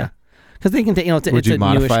 correct. Okay. Because they can take, it's Would you a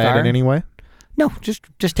newish modify car. it in any way? No, just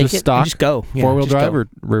take it. Stock? And just go. Yeah, 4-wheel drive or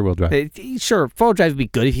rear-wheel drive? Sure, 4-wheel drive would be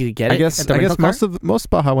good if you could get it. I guess most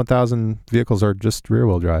Baja 1000 vehicles are just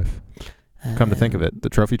rear-wheel drive. Come to think of it, the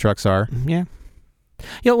trophy trucks are. Yeah.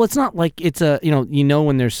 Well, it's not like it's a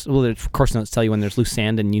when there's of course notes tell you when there's loose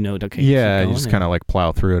sand and okay. Yeah, you just kind of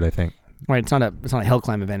plow through it. I think. Right, it's not a hill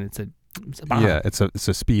climb event. It's a Baja. Yeah, it's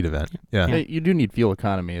a speed event. Yeah. You do need fuel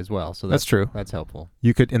economy as well, so that's true. That's helpful.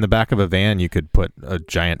 You could in the back of a van you could put a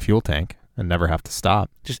giant fuel tank. and never have to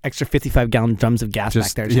stop. Just extra 55-gallon drums of gas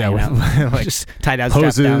back there. Like just tied out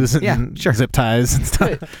hoses down. and zip ties and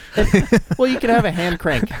stuff. Well, you could have a hand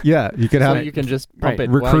crank. Yeah, you could have. So you can just pump it.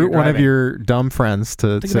 Recruit one of your dumb friends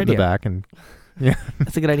to sit in the back and. Yeah,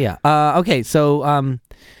 that's a good idea. Okay, so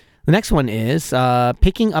the next one is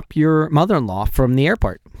picking up your mother-in-law from the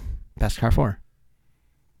airport. Best car for.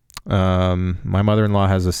 My mother-in-law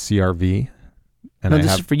has a CRV, and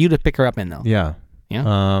this is for you to pick her up in, though. Yeah.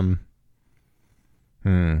 Yeah.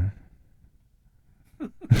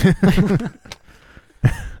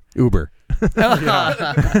 Uber.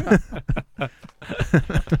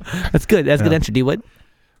 That's good. That's a good answer. D-Wood?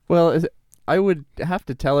 Well, I would have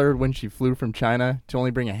to tell her when she flew from China to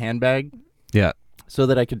only bring a handbag. Yeah. So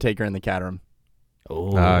that I could take her in the Caterham.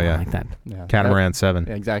 Oh, yeah. I like that. Yeah. Catamaran 7.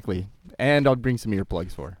 Exactly. And I'll bring some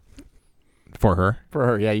earplugs for her. For her? For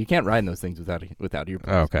her, yeah. You can't ride in those things without earplugs.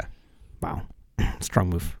 Oh, okay. Wow. Strong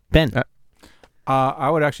move. Ben? I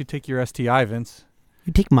would actually take your STI, Vince.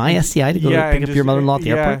 You take my STI to go pick up your mother-in-law at the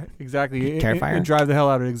airport? Yeah, exactly. Terrifier? And drive the hell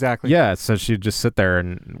out of it, exactly. Yeah, so she'd just sit there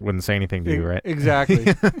and wouldn't say anything to you, right?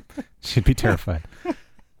 Exactly. She'd be terrified.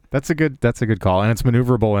 That's a good call, and it's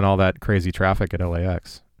maneuverable in all that crazy traffic at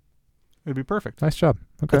LAX. It'd be perfect. Nice job.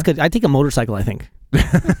 Okay. That's good. I'd take a motorcycle, I think.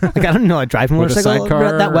 Like, I don't know. I drive a motorcycle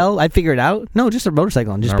that well. I'd figure it out. No, just a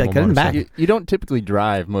motorcycle and just get in the back. You don't typically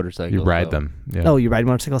drive motorcycles. You ride them. Yeah. Oh, you ride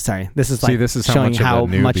motorcycles? Sorry. This is showing how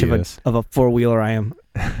much of a four-wheeler I am.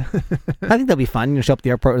 I think that'd be fun. You show up at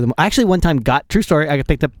the airport with them. I actually one time true story, I got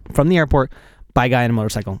picked up from the airport by a guy on a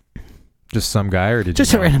motorcycle. Just some guy, or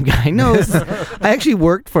just a random guy? No, I actually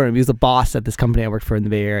worked for him. He was the boss at this company I worked for in the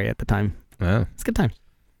Bay Area at the time. Oh. It's a good time.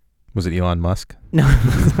 Was it Elon Musk? No.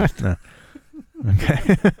 No.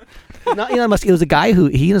 Okay. Not Elon Musk. It was a guy who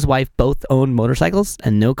he and his wife both owned motorcycles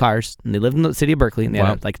and no cars. And they lived in the city of Berkeley, and they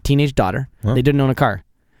had a teenage daughter. Huh? They didn't own a car.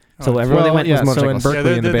 So everywhere they went was motorcycles. So in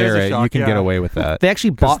Berkeley, in the Bay Area, you can get away with that. They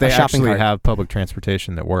actually bought a shopping cart. They actually have public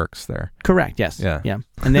transportation that works there. Correct, yes. Yeah.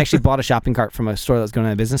 And they actually bought a shopping cart from a store that was going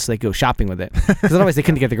out of business, so they could go shopping with it. Because otherwise they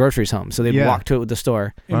couldn't get the groceries home, so they'd walk to it with the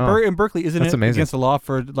store. In Berkeley, isn't it against the law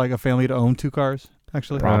for like a family to own 2 cars,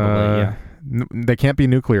 actually? Probably, yeah. They can't be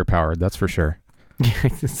nuclear powered, that's for sure.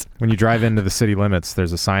 When you drive into the city limits,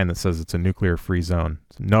 there's a sign that says it's a nuclear-free zone.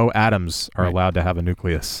 No atoms are allowed to have a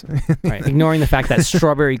nucleus. Right, ignoring the fact that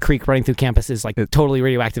Strawberry Creek running through campus is totally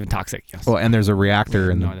radioactive and toxic. Yes. Well, and there's a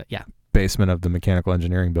reactor in the basement of the mechanical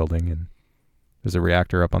engineering building, and there's a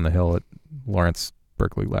reactor up on the hill at Lawrence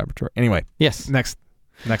Berkeley Laboratory. Anyway, yes. Next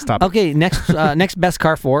topic. Okay, next best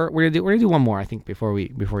car for. We're gonna do one more, I think, before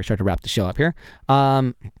we start to wrap the show up here.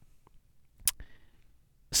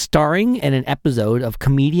 Starring in an episode of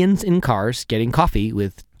Comedians in Cars Getting Coffee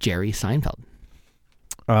with Jerry Seinfeld.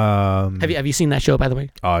 Have you seen that show, by the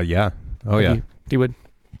way? Yeah. Oh, yeah. You would?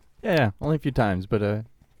 Yeah, only a few times, but a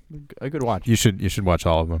good watch. You should watch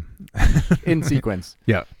all of them in sequence.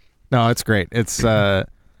 Yeah. No, it's great. It's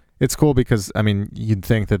cool because you'd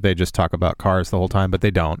think that they just talk about cars the whole time, but they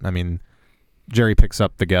don't. Jerry picks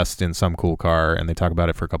up the guest in some cool car and they talk about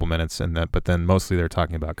it for a couple minutes, but then mostly they're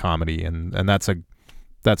talking about comedy, and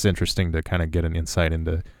that's interesting to kind of get an insight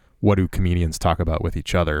into what do comedians talk about with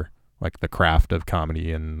each other, like the craft of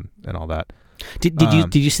comedy and all that.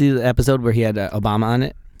 Did you see the episode where he had Obama on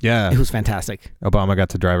it? Yeah, it was fantastic. Obama got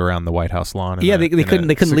to drive around the White House lawn. They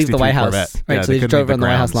couldn't leave the White House. Corvette. Right, so they just drove around the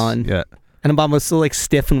White House lawn. Yeah, and Obama was so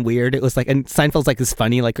stiff and weird. It was and Seinfeld's this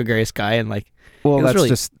funny, gregarious guy, and that's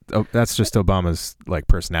just Obama's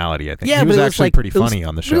personality. I think. Yeah, he was but actually pretty funny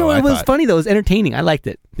on the show. No, it was funny though. It was entertaining. I liked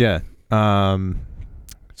it. Yeah.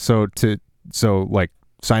 So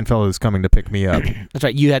Seinfeld is coming to pick me up. That's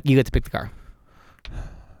right. You get to pick the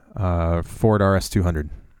car. Ford RS 200.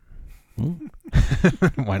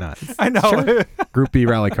 Why not? I know. Sure. Group B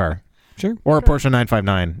rally car. Sure. Or a Porsche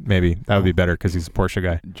 959, maybe. That would be better because he's a Porsche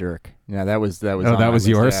guy. Jerk. Yeah, that was. Oh, that was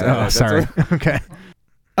yours. Yeah, sorry. Okay.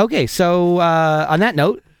 Okay. So on that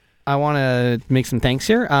note, I want to make some thanks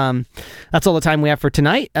here. That's all the time we have for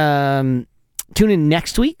tonight. Tune in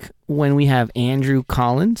next week when we have Andrew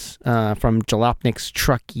Collins from Jalopnik's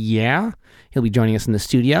Truck Yeah. He'll be joining us in the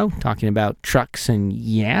studio talking about trucks and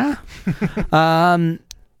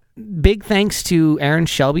big thanks to Aaron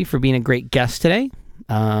Shelby for being a great guest today.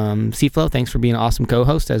 Cflo, thanks for being an awesome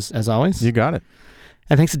co-host as always. You got it.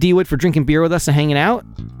 And thanks to D-Wood for drinking beer with us and hanging out.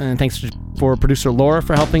 And thanks for producer Laura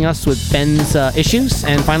for helping us with Ben's issues.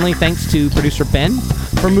 And finally, thanks to producer Ben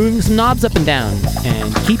for moving some knobs up and down.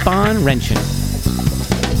 And keep on wrenching.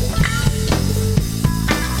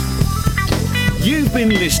 You've been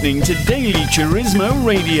listening to Daily Turismo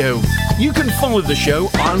Radio. You can follow the show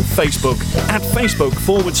on Facebook at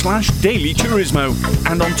Facebook.com/Daily Turismo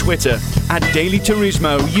and on Twitter at Daily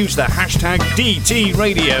Turismo. Use the hashtag DT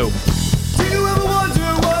Radio.